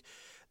something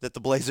that the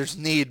Blazers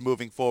need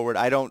moving forward.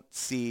 I don't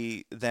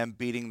see them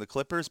beating the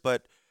Clippers,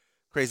 but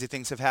crazy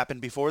things have happened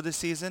before this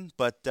season.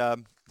 But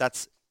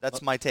that's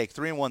my take.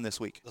 3-1 this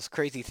week. Those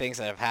crazy things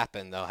that have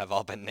happened, though, have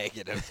all been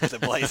negative for the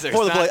Blazers.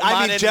 For the Blazers.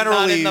 I mean, generally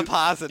not in the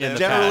positive.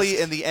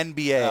 Generally in the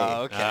NBA.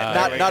 Oh,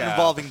 okay. Not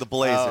involving the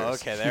Blazers. Oh,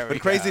 okay, there we go.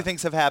 But crazy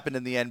things have happened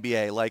in the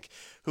NBA. Like,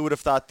 who would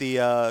have thought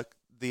the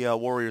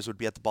Warriors would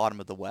be at the bottom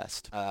of the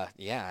West?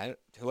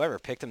 Whoever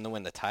picked him to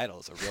win the title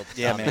is a real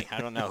dummy. Man.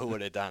 I don't know who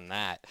would have done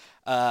that.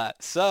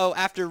 So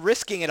after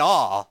risking it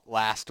all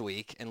last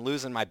week and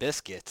losing my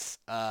biscuits,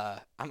 I'm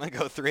going to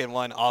go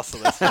 3-1 also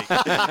this week.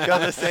 Go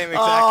the same exact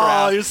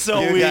route. Oh, you're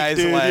so weak,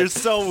 dude. You're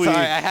so weak.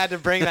 Sorry, I had to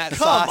bring that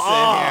sauce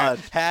in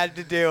here. Had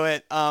to do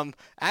it.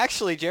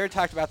 Actually, Jared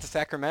talked about the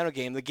Sacramento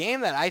game. The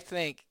game that I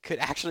think could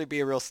actually be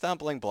a real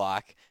stumbling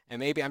block, and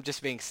maybe I'm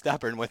just being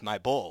stubborn with my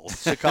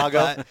Bulls.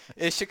 Chicago?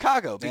 Is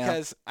Chicago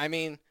because, I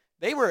mean,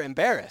 they were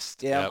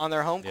embarrassed on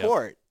their home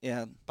court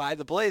by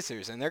the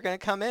Blazers, and they're going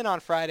to come in on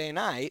Friday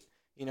night,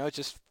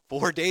 just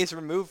 4 days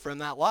removed from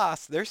that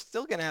loss. They're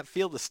still going to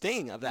feel the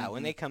sting of that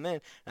when they come in,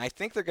 and I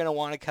think they're going to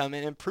want to come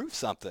in and prove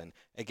something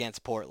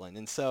against Portland.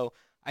 And so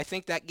I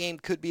think that game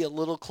could be a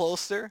little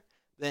closer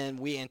than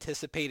we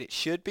anticipate it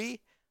should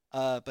be,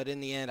 but in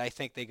the end, I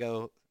think they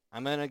go –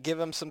 I'm going to give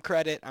them some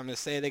credit. I'm going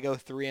to say they go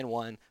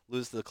 3-1,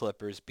 lose to the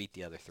Clippers, beat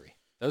the other 3.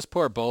 Those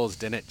poor Bulls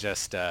didn't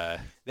just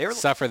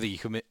suffer the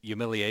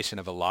humiliation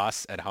of a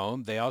loss at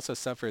home. They also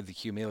suffered the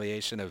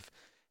humiliation of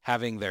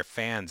having their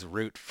fans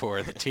root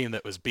for the team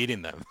that was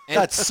beating them.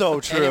 That's so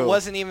true. And it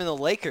wasn't even the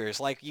Lakers.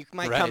 Like, you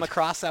might come Right.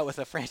 across that with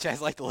a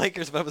franchise like the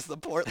Lakers, but it was the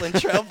Portland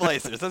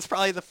Trailblazers. That's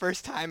probably the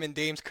first time in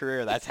Dame's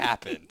career that's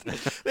happened.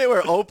 They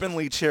were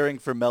openly cheering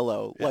for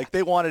Melo. Like,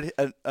 they wanted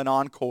an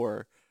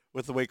encore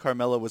with the way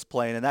Carmelo was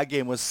playing, and that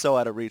game was so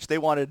out of reach. They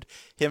wanted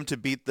him to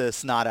beat the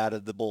snot out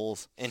of the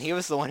Bulls. And he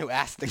was the one who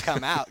asked to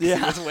come out 'cause Yeah.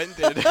 he was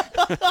winded.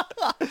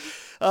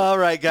 All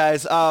right,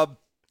 guys.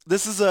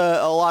 This is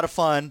a lot of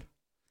fun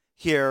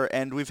here,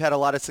 and we've had a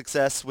lot of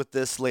success with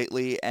this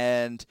lately,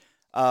 and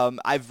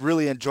I've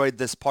really enjoyed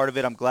this part of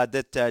it. I'm glad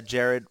that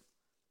Jared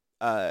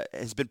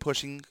has been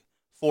pushing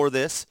for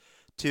this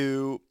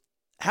to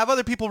have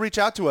other people reach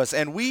out to us,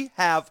 and we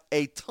have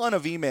a ton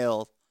of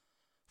email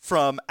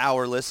from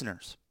our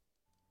listeners.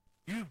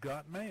 You've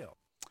got mail.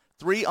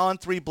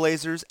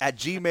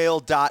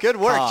 3on3blazers@gmail.com. Good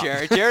work,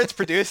 Jared. Jared's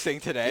producing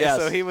today, Yes.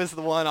 so he's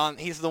the one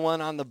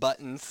on the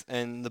buttons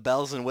and the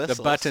bells and whistles.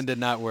 The button did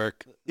not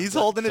work. He's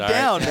holding it Sorry.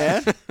 down,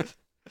 man.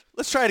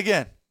 Let's try it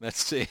again.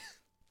 Let's see.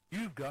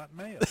 You've got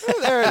mail.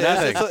 There it is.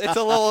 Nothing. It's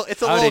a little.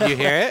 Oh, did you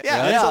hear it? Yeah,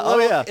 Really? it's Yeah. a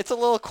little. Yeah. It's a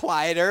little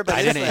quieter, but I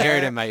it's didn't hear it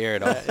there. in my ear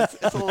at all.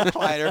 It's a little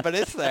quieter, but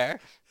it's there.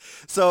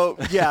 So,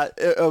 yeah,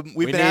 we've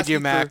We been need asking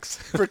you, Max.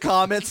 for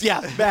comments.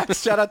 Yeah,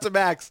 Max. Shout out to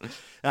Max.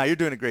 You're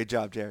doing a great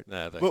job, Jared.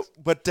 No, thanks.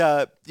 But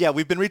yeah,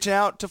 we've been reaching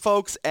out to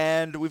folks,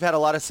 and we've had a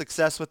lot of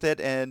success with it,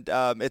 and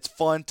it's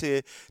fun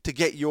to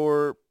get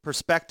your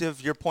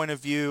perspective, your point of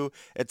view.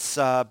 It's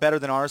better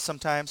than ours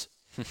sometimes.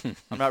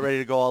 I'm not ready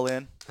to go all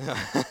in.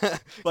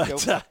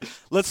 But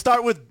let's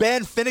start with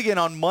Ben Finnegan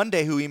on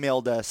Monday, who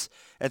emailed us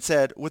and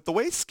said, with the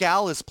way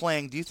Scal is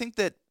playing, do you think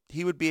that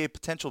he would be a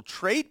potential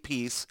trade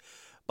piece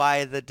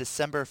by the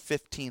December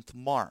 15th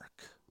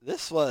mark?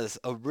 This was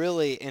a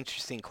really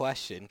interesting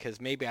question because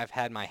maybe I've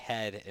had my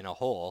head in a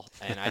hole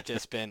and I've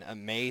just been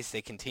amazed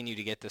they continue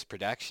to get this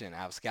production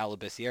out of Skal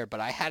Labissière, but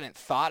I hadn't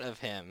thought of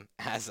him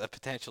as a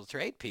potential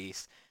trade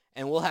piece.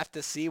 And we'll have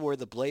to see where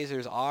the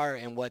Blazers are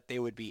and what they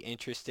would be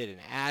interested in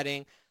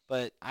adding.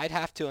 But I'd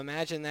have to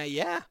imagine that,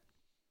 yeah,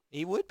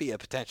 he would be a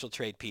potential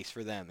trade piece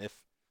for them.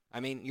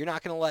 You're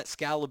not going to let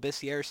Skal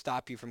Labissière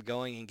stop you from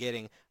going and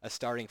getting a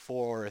starting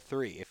 4 or a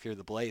 3 if you're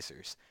the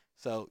Blazers.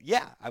 So,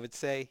 yeah, I would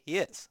say he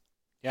is.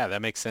 Yeah,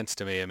 that makes sense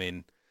to me. I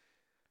mean,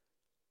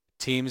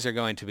 teams are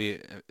going to be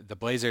the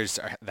Blazers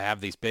they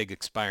have these big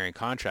expiring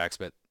contracts,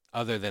 but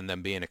other than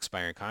them being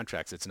expiring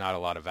contracts, it's not a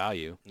lot of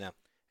value. No.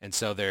 And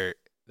so the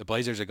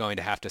Blazers are going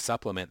to have to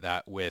supplement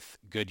that with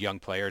good young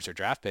players or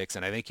draft picks,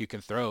 and I think you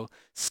can throw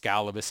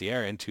Skal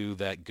Labissière into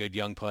that good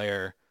young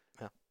player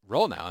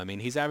role now. I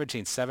mean, he's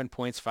averaging 7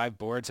 points, 5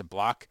 boards, a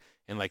block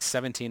in like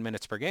 17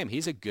 minutes per game.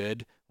 He's a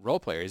good role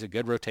player. He's a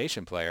good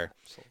rotation player.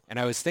 Absolutely. And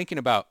I was thinking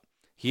about,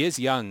 he is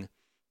young,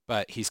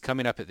 but he's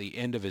coming up at the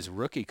end of his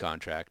rookie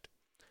contract.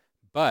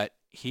 But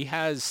he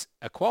has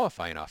a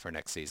qualifying offer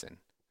next season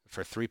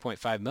for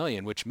 $3.5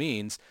 million, which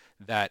means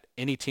that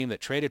any team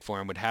that traded for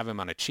him would have him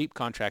on a cheap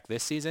contract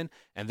this season,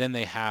 and then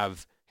they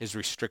have his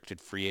restricted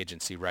free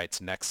agency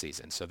rights next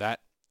season. So that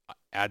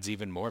adds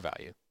even more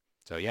value.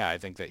 So yeah, I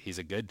think that he's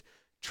a good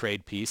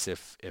trade piece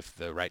if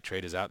the right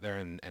trade is out there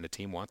and a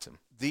team wants him.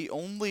 The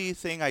only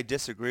thing I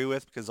disagree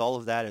with, because all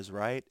of that is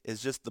right,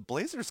 is just the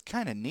Blazers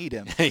kind of need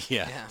him.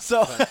 Yeah.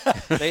 So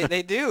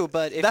they do,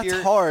 but if that's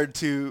you're hard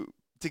to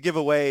give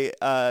away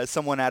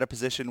someone at a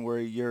position where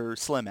you're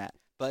slim at.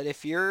 But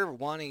if you're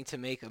wanting to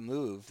make a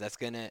move that's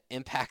going to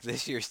impact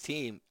this year's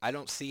team, I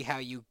don't see how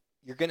you're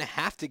going to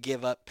have to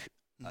give up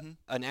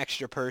an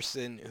extra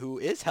person who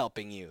is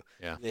helping you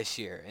this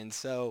year. And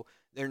so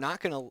they're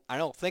not going to – I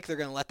don't think they're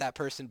going to let that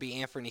person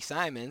be Anthony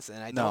Simons,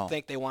 and I don't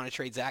think they want to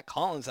trade Zach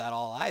Collins at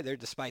all either,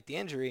 despite the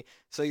injury.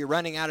 So you're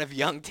running out of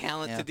young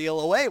talent to deal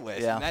away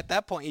with. Yeah. And at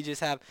that point, you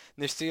just have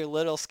Nasir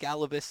Little,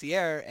 Skal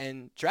Labissière,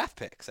 and draft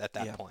picks at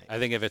that point. I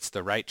think if it's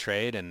the right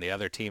trade and the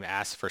other team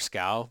asks for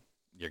Skal,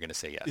 you're going to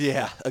say yes.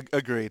 Yeah,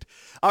 agreed.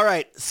 All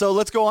right, so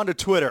let's go on to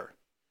Twitter.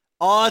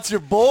 Oh, it's your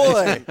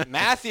boy.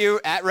 Matthew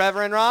at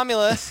Reverend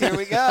Romulus. Here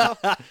we go.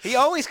 He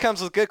always comes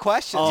with good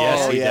questions. Oh,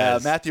 Yes, he yeah.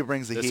 does. Matthew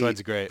brings the heat. This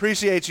one's great.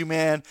 Appreciate you,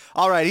 man.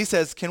 All right, he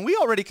says, can we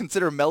already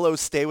consider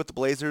Melo's stay with the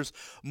Blazers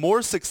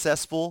more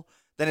successful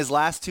than his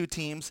last 2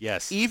 teams?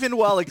 Yes. Even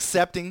while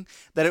accepting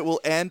that it will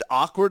end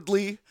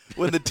awkwardly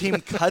when the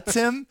team cuts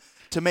him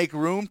to make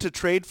room to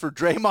trade for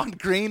Draymond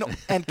Green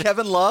and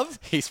Kevin Love?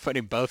 He's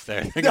putting both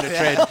there. They're going to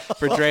trade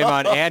for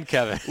Draymond and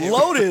Kevin.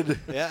 Loaded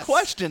Yes.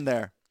 question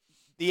there.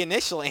 The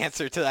initial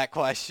answer to that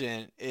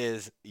question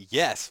is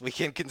yes, we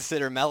can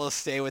consider Melo's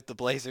stay with the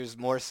Blazers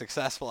more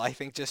successful. I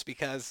think just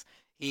because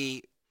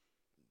he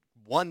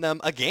won them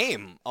a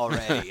game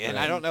already. And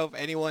I don't know if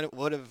anyone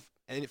would have,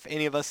 if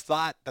any of us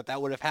thought that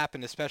would have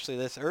happened, especially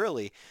this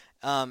early.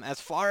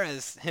 As far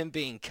as him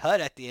being cut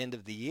at the end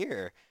of the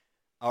year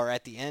or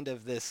at the end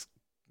of this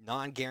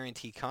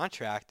non-guaranteed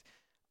contract,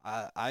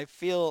 I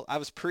feel I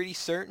was pretty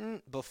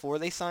certain before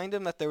they signed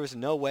him that there was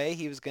no way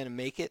he was going to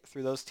make it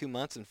through those 2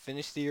 months and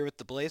finish the year with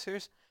the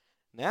Blazers.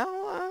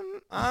 Now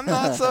I'm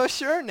not so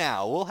sure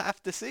now. We'll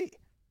have to see.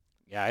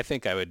 Yeah, I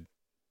think I would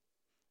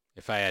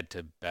If I had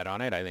to bet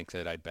on it, I think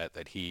that I'd bet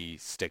that he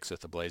sticks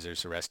with the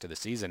Blazers the rest of the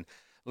season.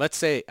 Let's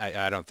say,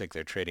 I don't think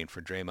they're trading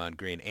for Draymond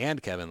Green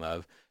and Kevin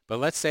Love, but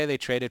let's say they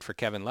traded for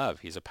Kevin Love.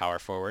 He's a power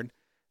forward.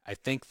 I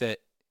think that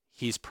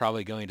he's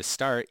probably going to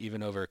start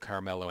even over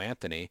Carmelo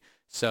Anthony.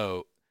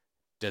 So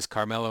does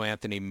Carmelo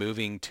Anthony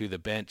moving to the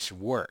bench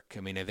work?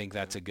 I mean, I think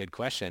that's a good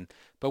question.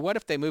 But what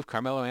if they move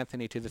Carmelo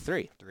Anthony to the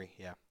 3? 3,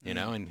 yeah. You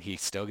know, and he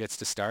still gets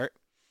to start?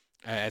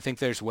 I think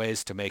there's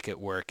ways to make it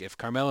work. If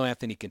Carmelo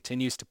Anthony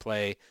continues to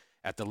play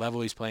at the level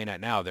he's playing at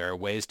now, there are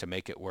ways to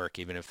make it work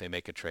even if they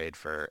make a trade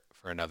for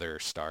another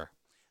star.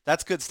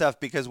 That's good stuff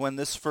because when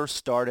this first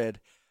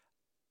started,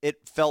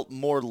 it felt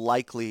more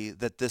likely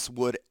that this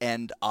would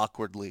end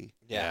awkwardly.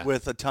 Yeah.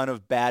 With a ton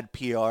of bad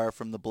PR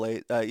from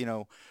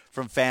the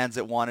from fans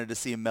that wanted to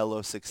see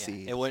Melo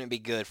succeed. Yeah, it wouldn't be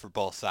good for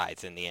both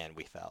sides in the end,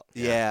 we felt.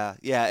 Yeah.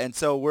 And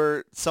so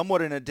we're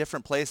somewhat in a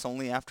different place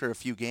only after a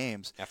few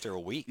games. After a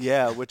week.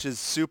 Yeah, which is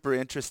super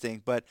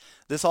interesting. But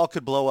this all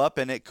could blow up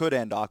and it could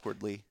end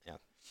awkwardly. Yeah.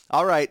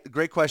 All right,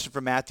 great question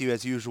from Matthew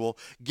as usual.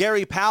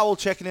 Gary Powell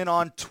checking in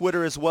on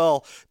Twitter as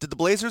well. Did the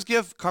Blazers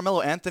give Carmelo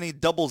Anthony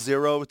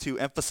 00 to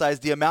emphasize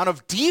the amount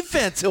of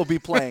defense he'll be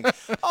playing?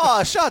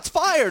 Shots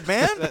fired,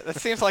 man. That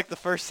seems like the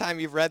first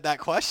time you've read that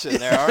question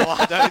there,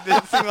 Arlando. It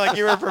didn't seem like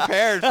you were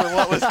prepared for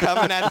what was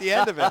coming at the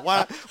end of it.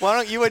 Why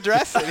don't you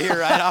address it here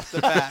right off the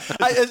bat?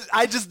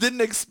 I just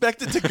didn't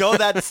expect it to go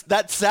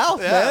that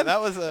south, Yeah, man. that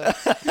was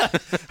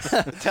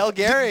a... Tell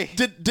Gary.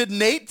 Did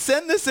Nate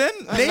send this in?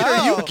 Nate, No.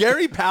 are you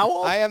Gary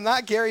Powell? I am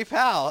not Gary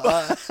Powell.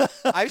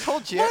 I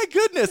told you. My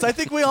goodness, I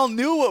think we all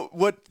knew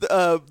what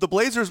the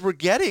Blazers were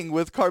getting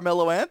with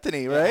Carmelo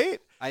Anthony, right?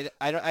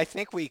 I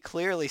think we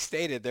clearly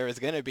stated there was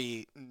going to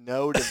be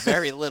no to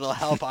very little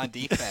help on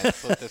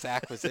defense with this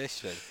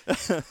acquisition.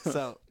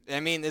 So, I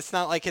mean, it's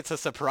not like it's a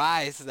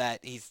surprise that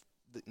he's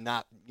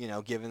not,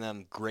 giving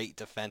them great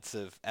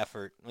defensive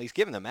effort. Well, he's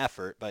giving them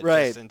effort, but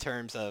Right. just in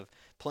terms of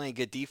playing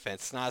good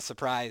defense, it's not a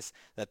surprise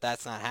that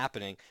that's not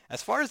happening.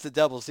 As far as the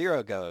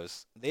 00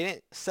 goes,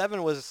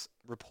 7 was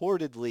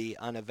reportedly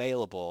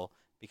unavailable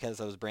because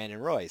that was Brandon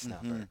Roy's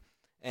number.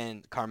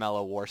 And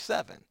Carmelo wore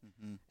 7.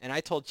 And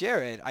I told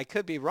Jared, I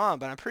could be wrong,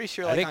 but I'm pretty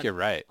sure I think you're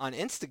right. on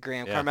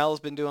Instagram, Yeah. Carmelo's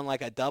been doing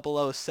like a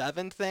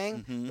 007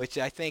 thing, which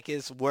I think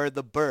is where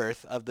the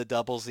birth of the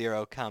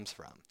 00 comes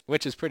from.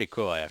 Which is pretty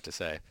cool, I have to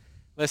say.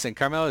 Listen,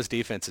 Carmelo's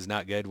defense is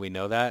not good. We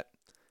know that.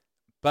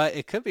 But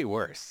it could be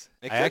worse.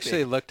 It I could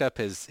actually be. looked up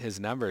his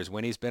numbers.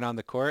 When he's been on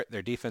the court,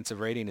 their defensive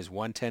rating is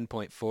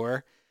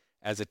 110.4.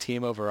 As a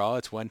team overall,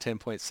 it's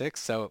 110.6.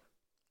 So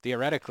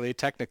theoretically,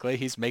 technically,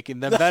 he's making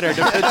them better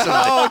defensively.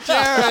 Oh,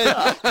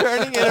 Jared,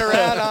 turning it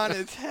around on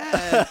its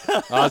head.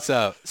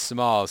 Also,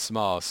 small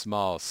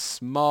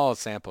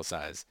sample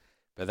size.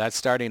 But that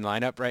starting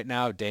lineup right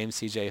now, Dame,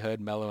 CJ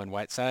Hood, Melo, and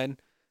Whiteside,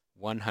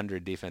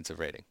 100 defensive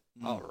rating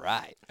All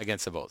right.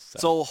 against the Bulls.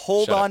 So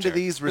hold shut up, on to Jared.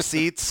 these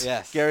receipts,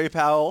 Yes. Gary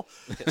Powell.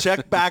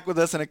 Check back with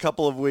us in a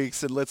couple of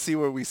weeks, and let's see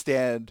where we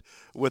stand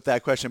with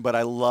that question. But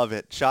I love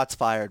it. Shots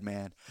fired,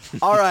 man.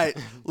 All right,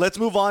 let's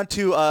move on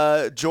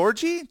to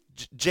Georgie,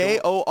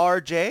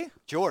 Jorj.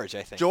 George,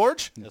 I think.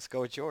 George? Let's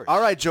go with George.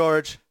 All right,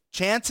 George.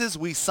 Chances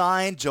we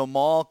sign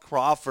Jamal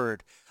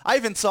Crawford. I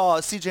even saw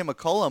C.J.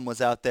 McCollum was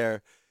out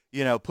there,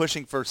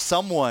 pushing for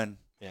someone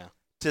Yeah.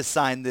 to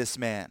sign this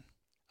man.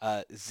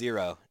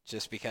 0,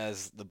 just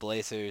because the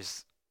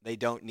Blazers, they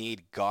don't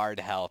need guard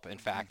help. In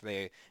fact,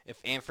 if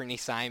Anthony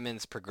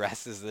Simons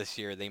progresses this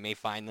year, they may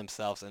find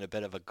themselves in a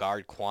bit of a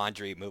guard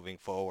quandary moving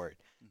forward.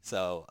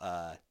 So,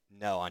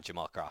 no on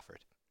Jamal Crawford.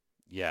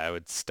 Yeah, I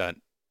would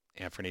stunt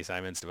Anthony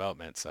Simons'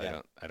 development, so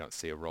Yeah. I don't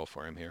see a role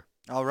for him here.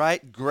 All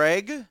right,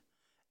 Greg,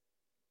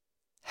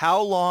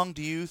 how long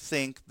do you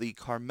think the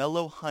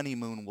Carmelo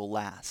honeymoon will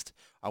last?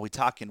 Are we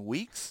talking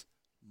weeks,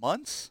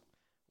 months?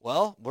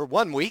 Well, we're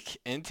 1 week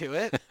into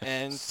it,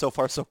 and So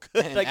far, so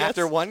good, and I guess.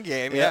 after one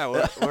game,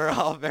 Yeah. we're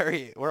all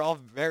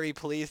very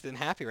pleased and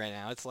happy right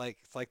now. It's like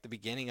the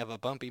beginning of a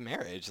bumpy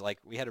marriage. Like,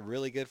 we had a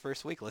really good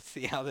first week. Let's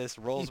see how this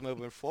rolls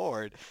moving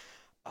forward.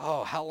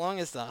 Oh, how long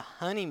is the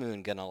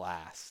honeymoon gonna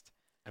last?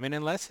 I mean,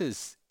 unless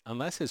his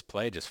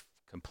play just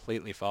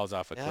completely falls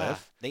off a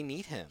cliff, They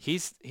need him.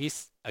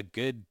 he's a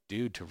good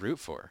dude to root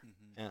for.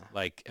 Yeah.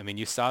 Like, I mean,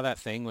 you saw that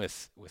thing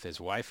with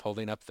his wife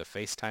holding up the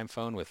FaceTime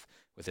phone with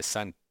his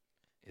son,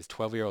 his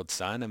 12-year-old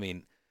son. I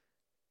mean,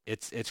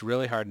 it's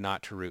really hard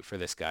not to root for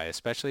this guy,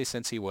 especially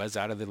since he was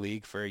out of the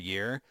league for a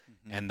year.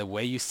 And the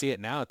way you see it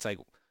now, it's like,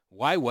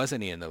 why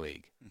wasn't he in the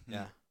league?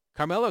 Yeah.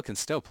 Carmelo can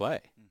still play.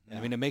 Yeah.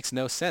 I mean, it makes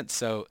no sense.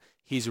 So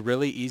he's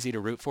really easy to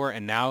root for,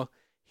 and now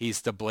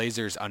he's the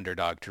Blazers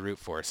underdog to root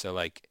for. So,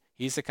 like,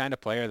 he's the kind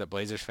of player that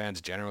Blazers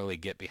fans generally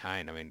get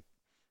behind. I mean,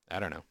 I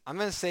don't know. I'm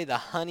gonna say the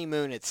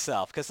honeymoon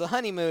itself, because the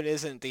honeymoon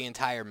isn't the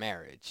entire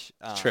marriage.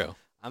 True.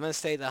 I'm gonna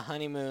say the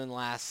honeymoon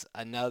lasts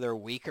another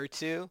week or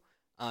two,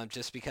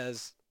 just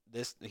because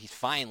he's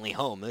finally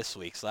home this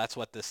week, so that's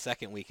what the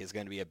second week is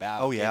going to be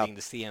about. Oh, yeah. Getting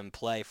to see him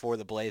play for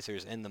the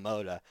Blazers in the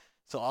Moda.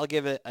 So I'll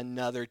give it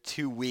another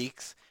 2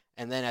 weeks,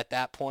 and then at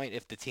that point,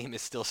 if the team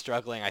is still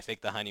struggling, I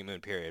think the honeymoon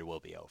period will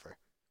be over.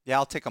 Yeah,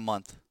 I'll take a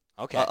month.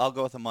 Okay. I'll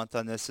go with a month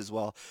on this as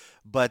well.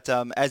 But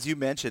as you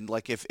mentioned,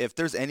 like if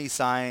there's any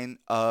sign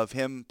of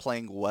him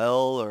playing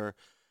well or,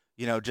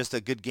 just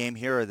a good game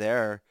here or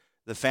there,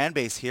 the fan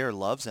base here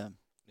loves him.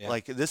 Yeah.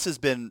 Like this has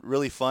been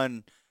really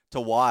fun to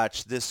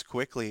watch this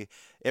quickly.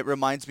 It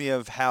reminds me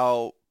of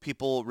how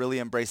people really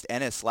embraced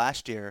Ennis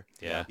last year.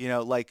 Yeah.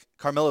 Like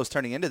Carmelo's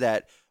turning into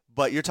that,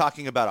 but you're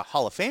talking about a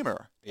Hall of Famer,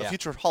 a Yeah.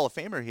 future Hall of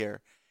Famer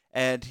here,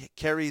 and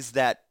carries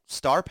that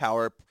star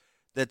power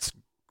that's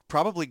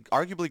probably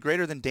arguably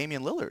greater than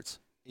Damian Lillard's.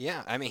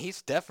 Yeah, I mean,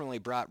 he's definitely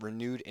brought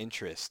renewed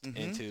interest Mhm.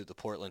 into the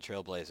Portland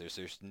Trailblazers.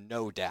 There's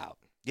no doubt.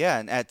 Yeah,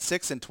 and at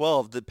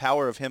 6-12, the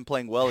power of him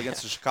playing well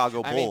against the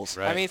Chicago I mean, Bulls.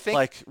 Right. I mean, think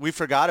Like we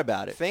forgot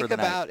about it. think for the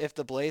night. about if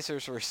the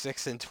Blazers were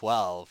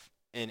 6-12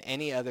 in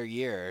any other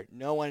year,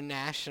 no one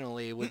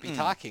nationally would be Mm-mm.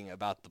 talking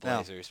about the No.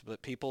 Blazers,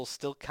 but people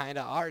still kind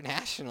of are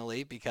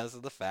nationally because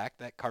of the fact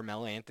that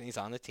Carmelo Anthony's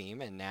on the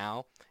team, and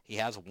now he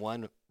has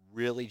one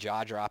really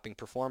jaw-dropping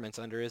performance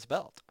under his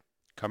belt.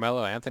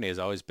 Carmelo Anthony has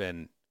always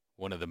been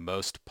one of the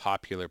most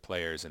popular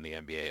players in the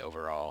NBA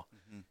overall.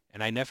 Mhm.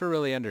 And I never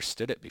really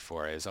understood it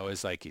before. I was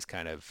always like, he's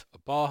kind of a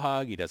ball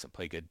hog. He doesn't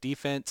play good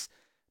defense.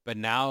 But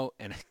now,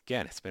 and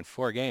again, it's been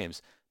 4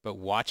 games, but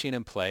watching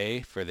him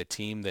play for the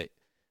team that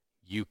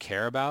you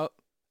care about,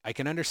 I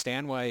can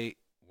understand why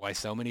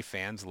so many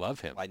fans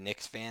love him. Why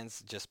Knicks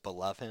fans just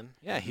beloved him.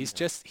 Yeah, he's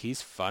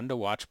fun to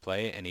watch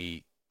play, and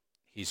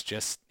he's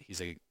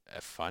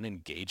a fun,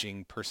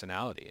 engaging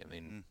personality. I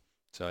mean,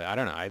 so I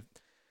don't know.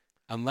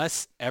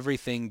 Unless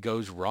everything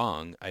goes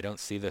wrong, I don't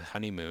see the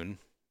honeymoon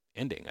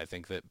ending. I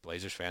think that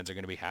Blazers fans are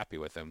going to be happy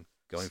with him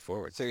going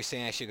forward. So you're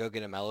saying I should go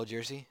get a Melo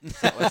jersey? Is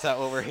that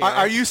what we're hearing?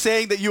 Are you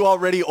saying that you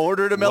already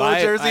ordered a Melo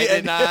Why- jersey? I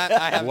did not.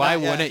 I have Why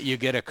not yet. wouldn't you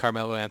get a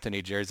Carmelo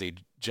Anthony jersey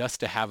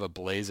just to have a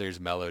Blazers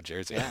Melo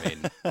jersey? I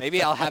mean,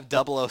 Maybe I'll have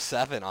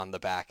 007 on the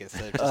back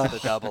instead of just the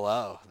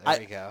 00. There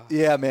we go.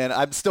 Yeah, man.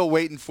 I'm still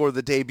waiting for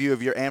the debut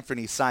of your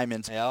Anthony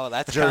Simons. Yeah,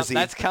 that's jersey.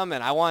 that's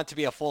coming. I want it to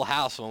be a full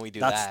house when we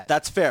do that.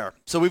 That's fair.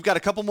 So we've got a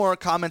couple more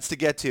comments to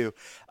get to.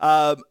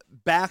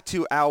 Back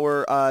to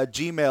our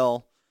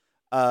Gmail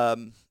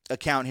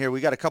account here.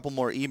 We got a couple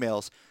more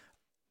emails.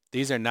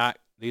 these are not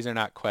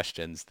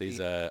questions. These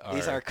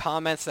are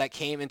comments that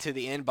came into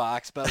the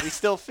inbox, but we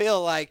still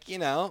feel like,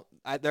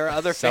 there are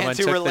other Someone fans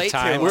who took the relate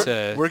time to it.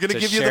 to- We're going to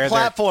give you share the their-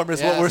 platform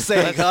is what Yeah, we're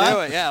saying, let's huh? do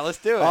it. Yeah, let's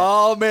do it.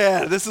 Oh,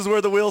 man. This is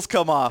where the wheels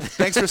come off.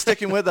 Thanks for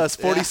sticking with us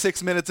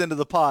 46 minutes into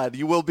the pod.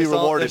 You will be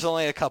rewarded. There's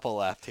only a couple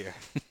left here.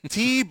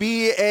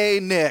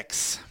 TBA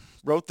Knicks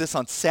wrote this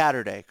on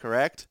Saturday,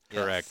 correct?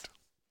 Correct.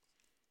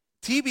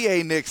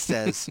 TBA Knicks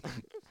says,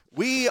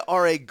 we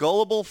are a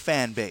gullible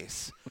fan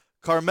base.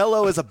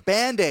 Carmelo is a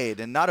Band-Aid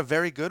and not a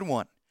very good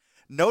one.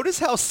 Notice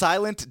how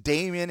silent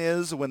Damian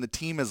is when the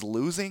team is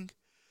losing?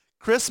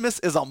 Christmas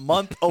is a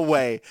month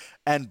away,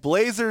 and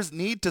Blazers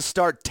need to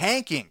start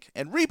tanking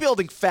and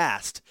rebuilding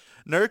fast.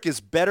 Nurk is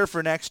better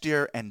for next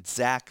year, and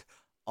Zach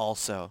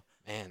also.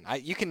 Man,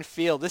 you can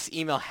feel this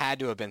email had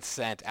to have been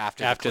sent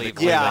after the Cleveland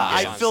Cleveland Yeah,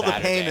 game I on feel the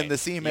Saturday. pain in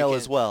this You email can-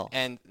 as well.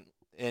 And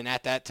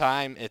at that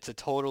time, it's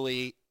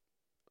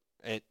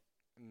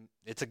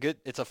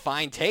a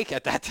fine take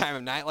at that time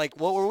of night. Like,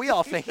 what were we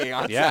all thinking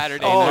on Yeah.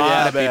 Saturday Oh,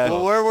 night? yeah, man.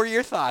 Well, where were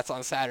your thoughts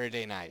on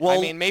Saturday night? Well-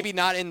 I mean, maybe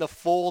not in the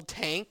full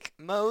tank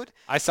mode.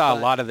 I saw But-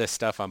 a lot of this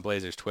stuff on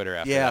Blazers Twitter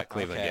after Yeah. that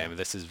Cleveland Okay. game.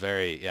 This is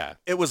very,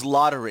 It was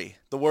lottery.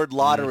 The word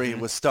lottery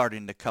was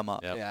starting to come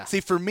up. Yep. Yeah. See,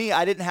 for me,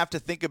 I didn't have to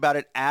think about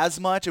it as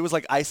much. It was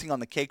like icing on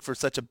the cake for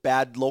such a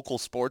bad local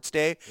sports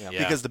day Yeah. Yeah.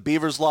 because the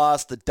Beavers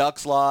lost, the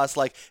Ducks lost.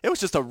 Like, it was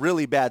just a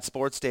really bad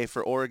sports day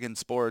for Oregon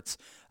sports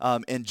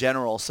in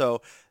general.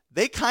 So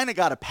they kind of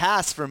got a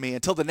pass for me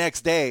until the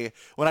next day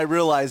when I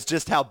realized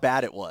just how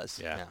bad it was.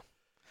 yeah. Yeah.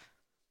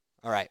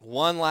 All right,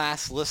 one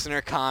last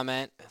listener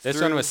comment. This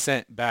one was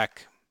sent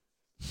back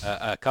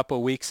a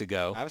couple weeks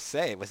ago. I would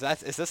say,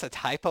 is this a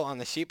typo on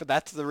the sheet? But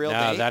that's the real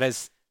No, date? that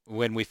is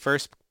when we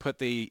first put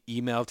the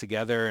email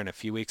together, and a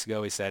few weeks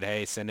ago we said,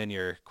 hey, send in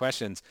your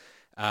questions.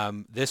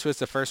 This was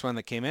the first one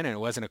that came in, and it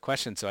wasn't a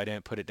question, so I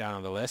didn't put it down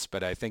on the list.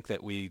 But I think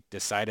that we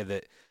decided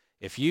that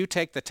if you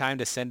take the time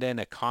to send in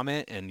a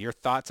comment and your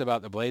thoughts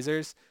about the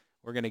Blazers,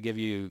 we're going to give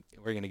you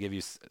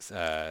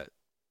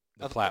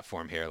the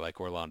platform here, like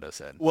Orlando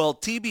said. Well,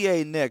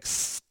 TBA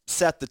Knicks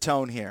set the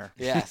tone here.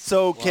 Yes.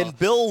 So Well, can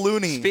Bill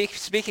Looney...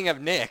 Speaking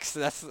of Knicks,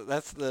 that's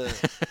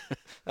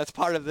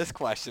part of this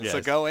question. So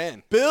Yes. go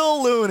in.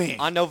 Bill Looney,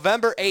 On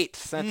November 8th,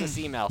 sent this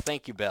email.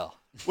 Thank you, Bill.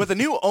 with a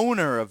new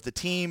owner of the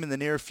team in the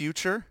near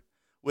future,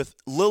 with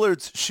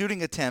Lillard's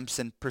shooting attempts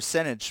and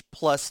percentage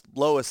plus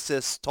low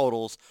assist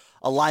totals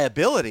a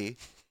liability,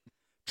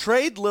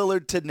 trade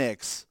Lillard to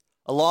Knicks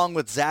along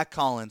with Zach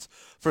Collins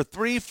for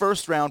 3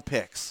 first-round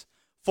picks,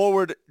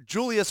 forward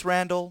Julius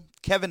Randle,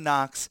 Kevin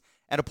Knox,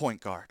 and a point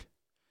guard.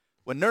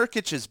 When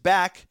Nurkic is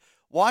back,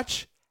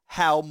 watch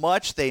how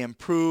much they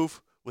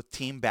improve with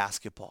team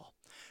basketball.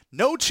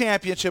 No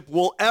championship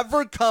will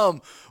ever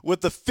come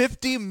with the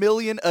 $50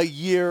 million a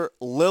year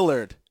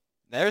Lillard.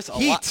 There's a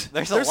Heat. lot.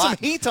 There's some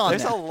heat on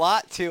There's that. a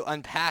lot to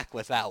unpack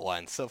with that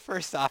one. So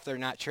first off, they're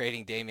not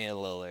trading Damian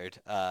Lillard.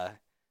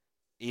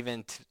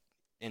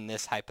 in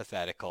this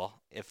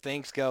hypothetical, if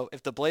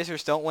the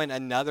Blazers don't win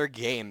another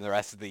game the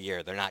rest of the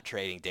year, they're not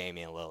trading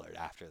Damian Lillard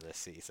after this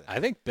season. I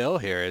think Bill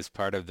here is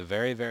part of the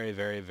very, very,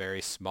 very, very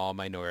small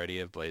minority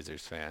of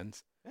Blazers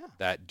fans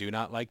that do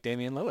not like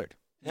Damian Lillard.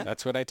 Yeah.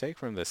 That's what I take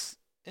from this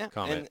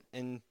comment.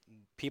 And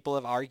people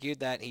have argued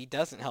that he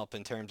doesn't help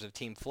in terms of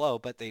team flow,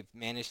 but they've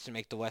managed to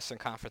make the Western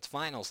Conference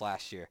Finals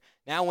last year.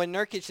 Now, when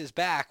Nurkic is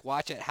back,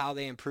 watch how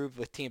they improve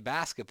with team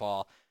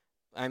basketball.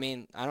 I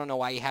mean, I don't know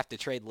why you have to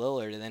trade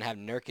Lillard and then have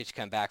Nurkic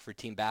come back for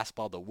team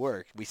basketball to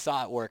work. We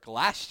saw it work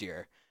last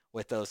year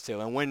with those two.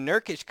 And when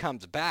Nurkic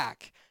comes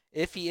back,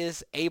 if he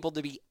is able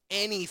to be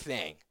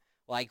anything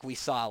like we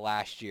saw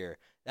last year,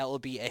 that will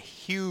be a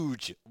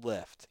huge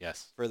lift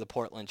for the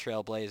Portland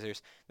Trail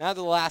Blazers. Now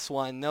the last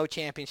one, no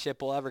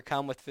championship will ever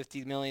come with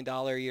 $50 million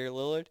a year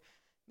Lillard.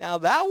 Now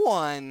that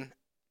one,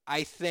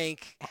 I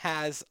think,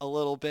 has a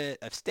little bit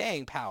of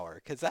staying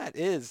power because that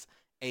is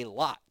a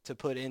lot to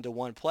put into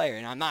one player.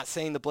 And I'm not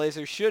saying the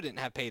Blazers shouldn't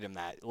have paid him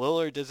that.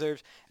 Lillard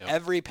deserves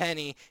every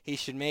penny he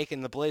should make,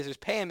 and the Blazers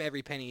pay him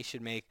every penny he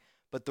should make.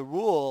 But the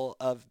rule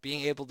of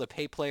being able to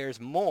pay players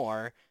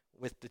more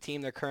with the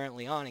team they're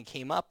currently on and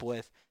came up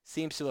with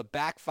seems to have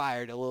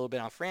backfired a little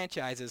bit on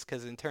franchises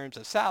because in terms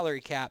of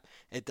salary cap,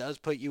 it does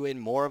put you in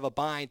more of a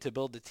bind to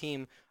build the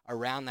team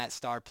around that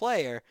star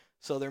player.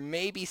 So there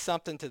may be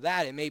something to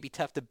that. It may be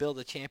tough to build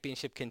a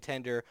championship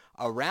contender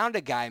around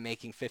a guy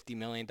making $50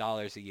 million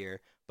a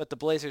year, but the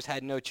Blazers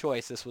had no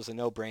choice. This was a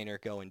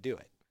no-brainer. Go and do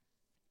it.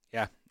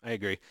 Yeah, I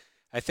agree.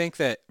 I think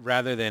that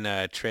rather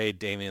than trade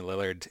Damian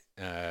Lillard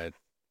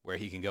where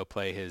he can go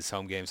play his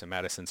home games at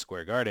Madison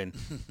Square Garden,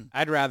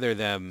 I'd rather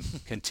them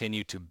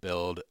continue to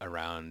build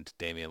around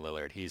Damian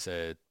Lillard. He's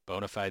a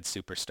bona fide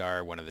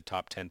superstar, one of the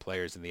top 10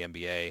 players in the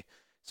NBA.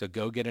 So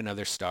go get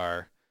another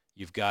star.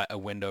 You've got a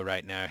window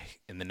right now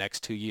in the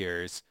next 2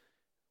 years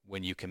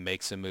when you can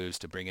make some moves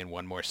to bring in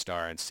one more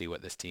star and see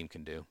what this team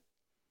can do.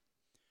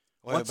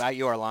 What about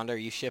you, Orlando? Are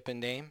you shipping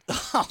Dame?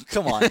 Oh,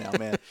 come on now,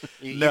 man.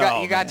 You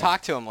got to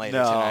talk to him later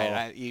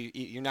tonight.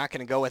 You're not going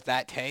to go with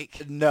that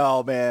take?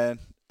 No, man.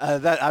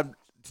 I'm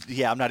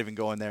not even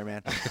going there,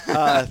 man.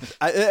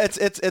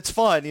 It's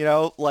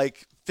fun,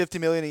 like $50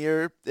 million a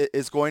year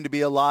is going to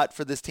be a lot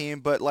for this team,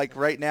 but like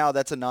right now,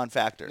 that's a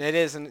non-factor. It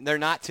is, and they're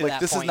not to that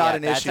point. This is not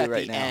an issue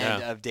right now. That's at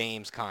the end of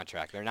Dame's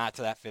contract. They're not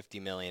to that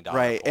 $50 million.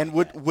 Right, and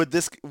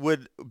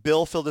would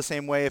Bill feel the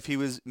same way if he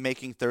was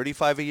making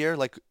 $35 a year?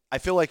 Like, I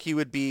feel like he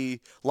would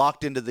be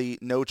locked into the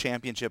no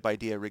championship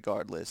idea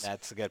regardless.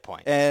 That's a good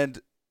point.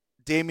 And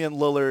Damian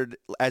Lillard,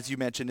 as you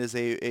mentioned, is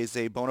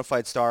a bona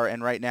fide star,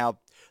 and right now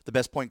the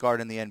best point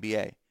guard in the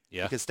NBA.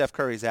 Yeah. Because Steph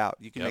Curry's out.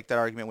 You can make that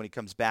argument when he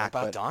comes back.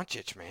 What about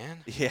Doncic, man?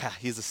 Yeah,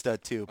 he's a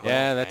stud too.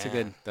 Yeah, that's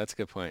a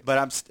good point. But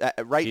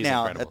I'm right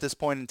now incredible. At this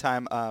point in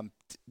time,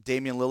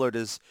 Damian Lillard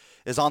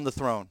is on the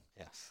throne.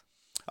 Yes.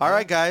 All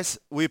right, guys.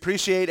 We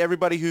appreciate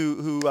everybody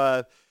who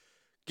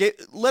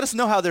let us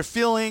know how they're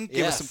feeling.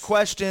 Give us some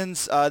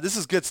questions. This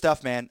is good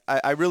stuff, man.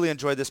 I really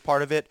enjoyed this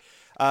part of it.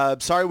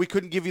 Sorry we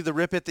couldn't give you the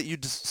rip it that you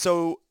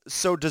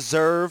so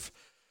deserve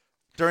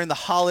during the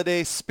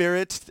holiday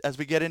spirit as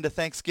we get into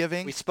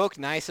Thanksgiving. We spoke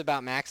nice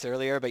about Max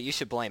earlier, but you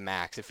should blame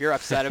Max. If you're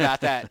upset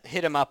about that,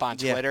 hit him up on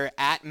Twitter.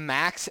 At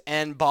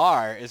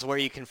MaxNBar is where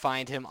you can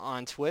find him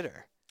on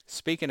Twitter.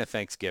 Speaking of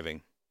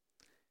Thanksgiving,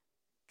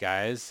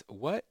 guys,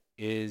 what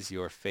is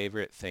your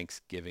favorite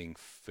Thanksgiving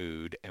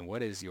food, and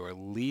what is your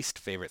least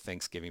favorite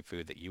Thanksgiving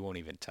food that you won't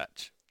even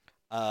touch?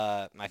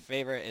 My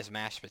favorite is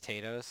mashed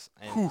potatoes.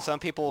 And some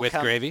people with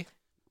gravy?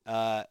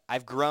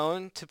 I've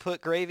grown to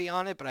put gravy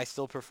on it, but I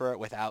still prefer it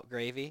without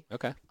gravy.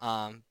 Okay.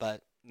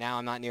 But now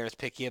I'm not near as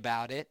picky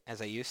about it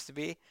as I used to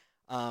be.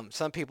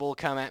 Some people will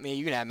come at me,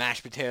 you can have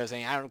mashed potatoes,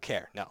 and I don't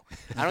care. No.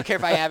 I don't care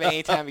if I have it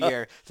any time of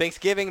year.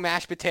 Thanksgiving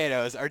mashed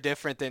potatoes are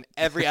different than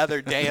every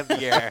other day of the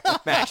year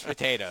mashed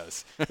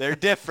potatoes. They're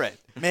different.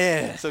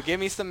 Man. So give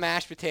me some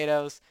mashed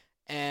potatoes.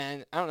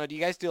 And I don't know, do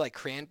you guys do like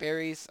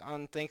cranberries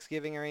on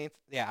Thanksgiving or anything?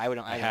 Yeah,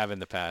 I have in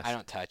the past. I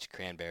don't touch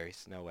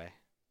cranberries. No way.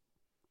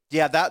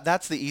 Yeah,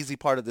 that's the easy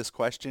part of this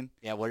question.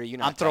 Yeah, what are you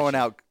not I'm throwing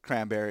out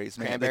cranberries,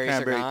 man. Cranberries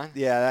are gone?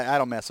 Yeah, I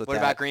don't mess with that. What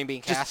about green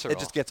bean casserole? It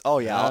just gets, I'll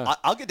get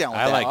down with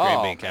that. I like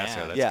green bean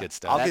casserole. That's good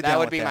stuff. That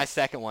would be my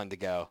second one to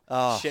go.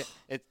 Oh.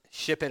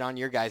 Ship it on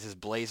your guys'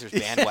 Blazers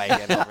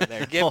bandwagon over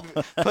there.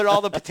 Put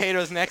all the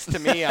potatoes next to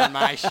me on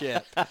my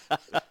ship.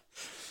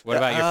 What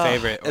about your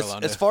favorite,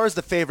 Orlando? As far as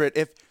the favorite,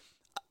 if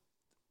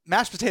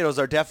mashed potatoes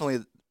are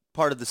definitely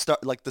part of the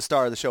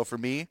star of the show for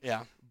me.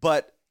 Yeah.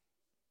 But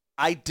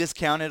I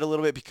discount it a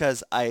little bit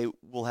because I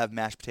will have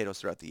mashed potatoes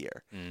throughout the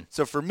year.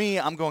 So for me,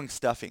 I'm going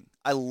stuffing.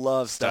 I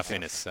love stuffing.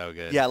 Stuffing is so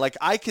good. Yeah, like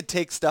I could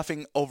take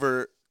stuffing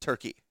over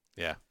turkey.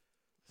 Yeah.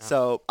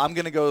 So I'm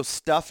going to go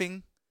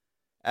stuffing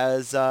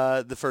as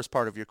the first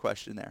part of your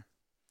question there.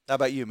 How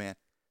about you, man?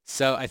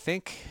 So I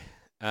think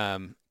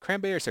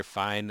cranberries are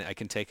fine. I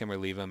can take them or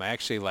leave them. I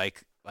actually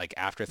like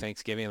after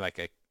Thanksgiving, like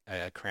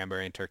a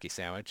cranberry and turkey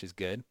sandwich is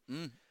good.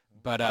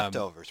 But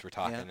leftovers we're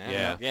talking now.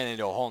 Yeah. We're getting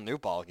into a whole new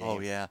ball game. Oh,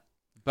 yeah.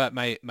 But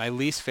my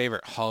least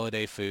favorite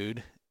holiday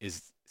food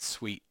is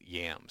sweet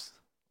yams.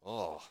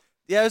 Oh.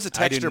 Yeah, there's a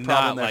I do texture not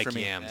problem there like for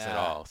me. yams at Yeah,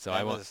 all, so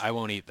that I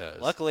won't eat those.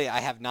 Luckily, I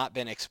have not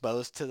been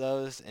exposed to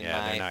those in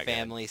Yeah, they're my not good.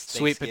 family's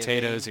Sweet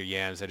Thanksgiving. potatoes or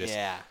yams.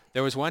 Yeah.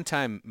 There was one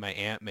time my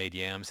aunt made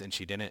yams and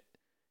she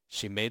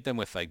made them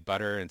with like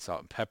butter and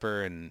salt and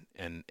pepper and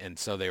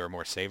so they were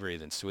more savory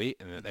than sweet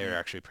and they were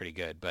actually pretty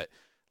good. But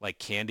like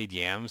candied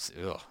yams,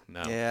 ugh,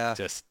 no. Yeah.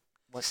 Just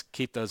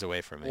keep those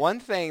away from me. One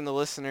thing the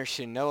listeners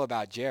should know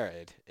about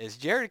Jared is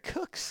Jared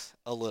cooks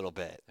a little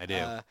bit. I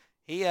do.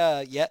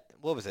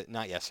 What was it?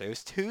 Not yesterday. It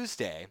was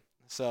Tuesday.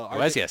 So It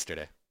was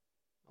yesterday.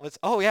 It's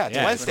Yeah, it's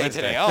Wednesday Wednesday.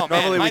 today. Oh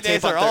man, Normally my we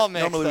tape days are on all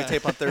mixed. normally we up.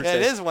 tape on Yeah, it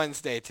Thursdays. is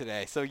Wednesday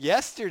today. So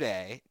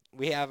yesterday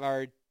we have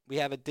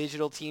a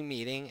digital team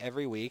meeting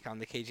every week on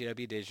the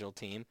KGW digital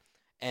team,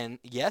 and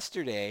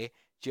yesterday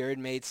Jared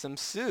made some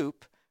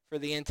soup for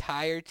the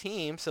entire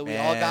team, so we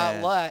all got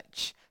Man.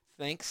 lunch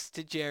thanks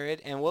to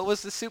Jared. And what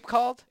was the soup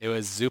called? It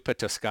was zuppa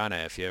toscana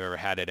if you've ever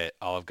had it at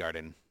Olive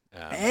Garden.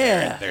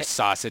 Man. Their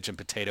sausage and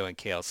potato and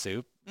kale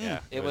soup. Yeah,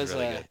 It was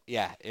really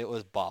good. it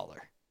was baller.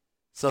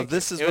 So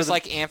this is It was where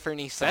like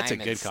Anthony That's a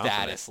Simon good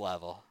compliment. status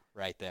level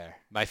right there.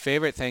 My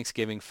favorite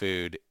Thanksgiving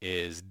food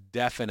is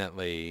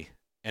definitely,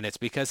 and it's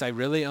because I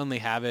really only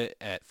have it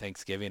at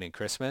Thanksgiving and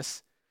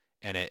Christmas,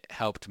 and it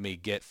helped me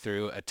get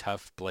through a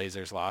tough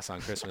Blazers loss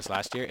on Christmas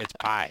last year. It's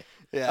pie.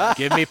 Yeah.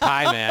 Give me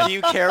pie, man. Do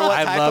you care what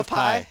I type love of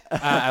pie?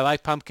 I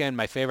like pumpkin.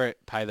 My favorite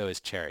pie, though, is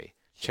cherry.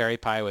 Cherry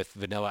pie with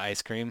vanilla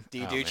ice cream. Do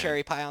you Oh, do man.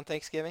 cherry pie on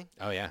Thanksgiving?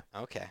 Oh, yeah.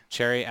 Okay.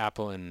 Cherry,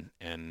 apple, and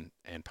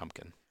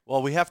pumpkin.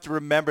 well, we have to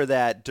remember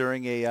that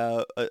during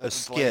a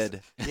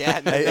skid, Yeah.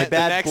 a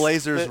bad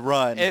Blazers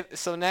run.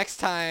 So next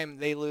time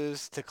they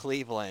lose to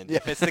Cleveland,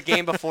 if it's the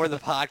game before the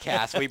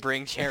podcast, we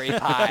bring cherry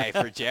pie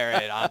for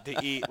Jared on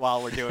to eat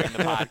while we're doing the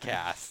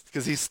podcast.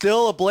 Because he's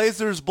still a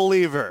Blazers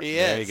believer. He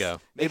There is. you go.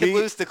 They Maybe-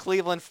 could lose to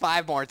Cleveland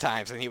 5 more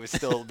times, and he would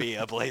still be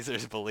a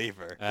Blazers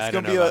believer. I It's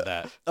don't gonna know be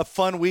about that. a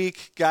fun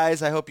week,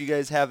 guys. I hope you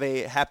guys have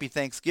a happy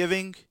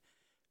Thanksgiving.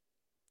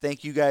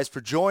 Thank you guys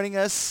for joining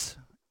us,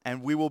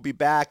 and we will be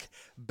back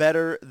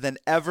better than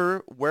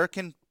ever. Where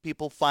can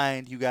people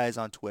find you guys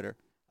on Twitter?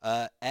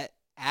 At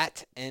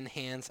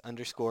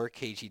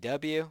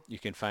 @nhands_KGW. You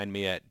can find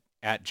me at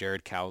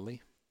Jared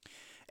Cowley.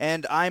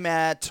 And I'm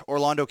at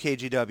Orlando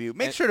KGW.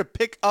 Make sure to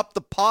pick up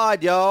the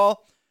pod,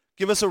 y'all.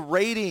 Give us a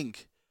rating.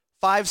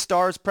 5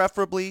 stars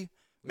preferably.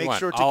 We Make want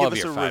sure to all give of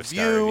us a your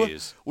 5-star review.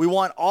 reviews. We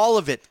want all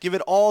of it. Give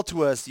it all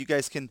to us. You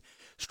guys can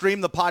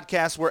stream the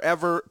podcast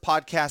wherever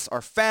podcasts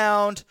are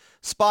found.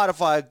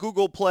 Spotify,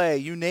 Google Play,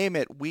 you name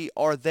it. We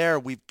are there.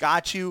 We've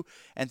got you.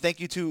 And thank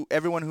you to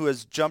everyone who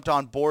has jumped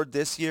on board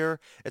this year.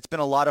 It's been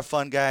a lot of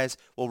fun, guys.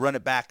 We'll run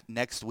it back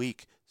next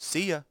week.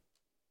 See ya.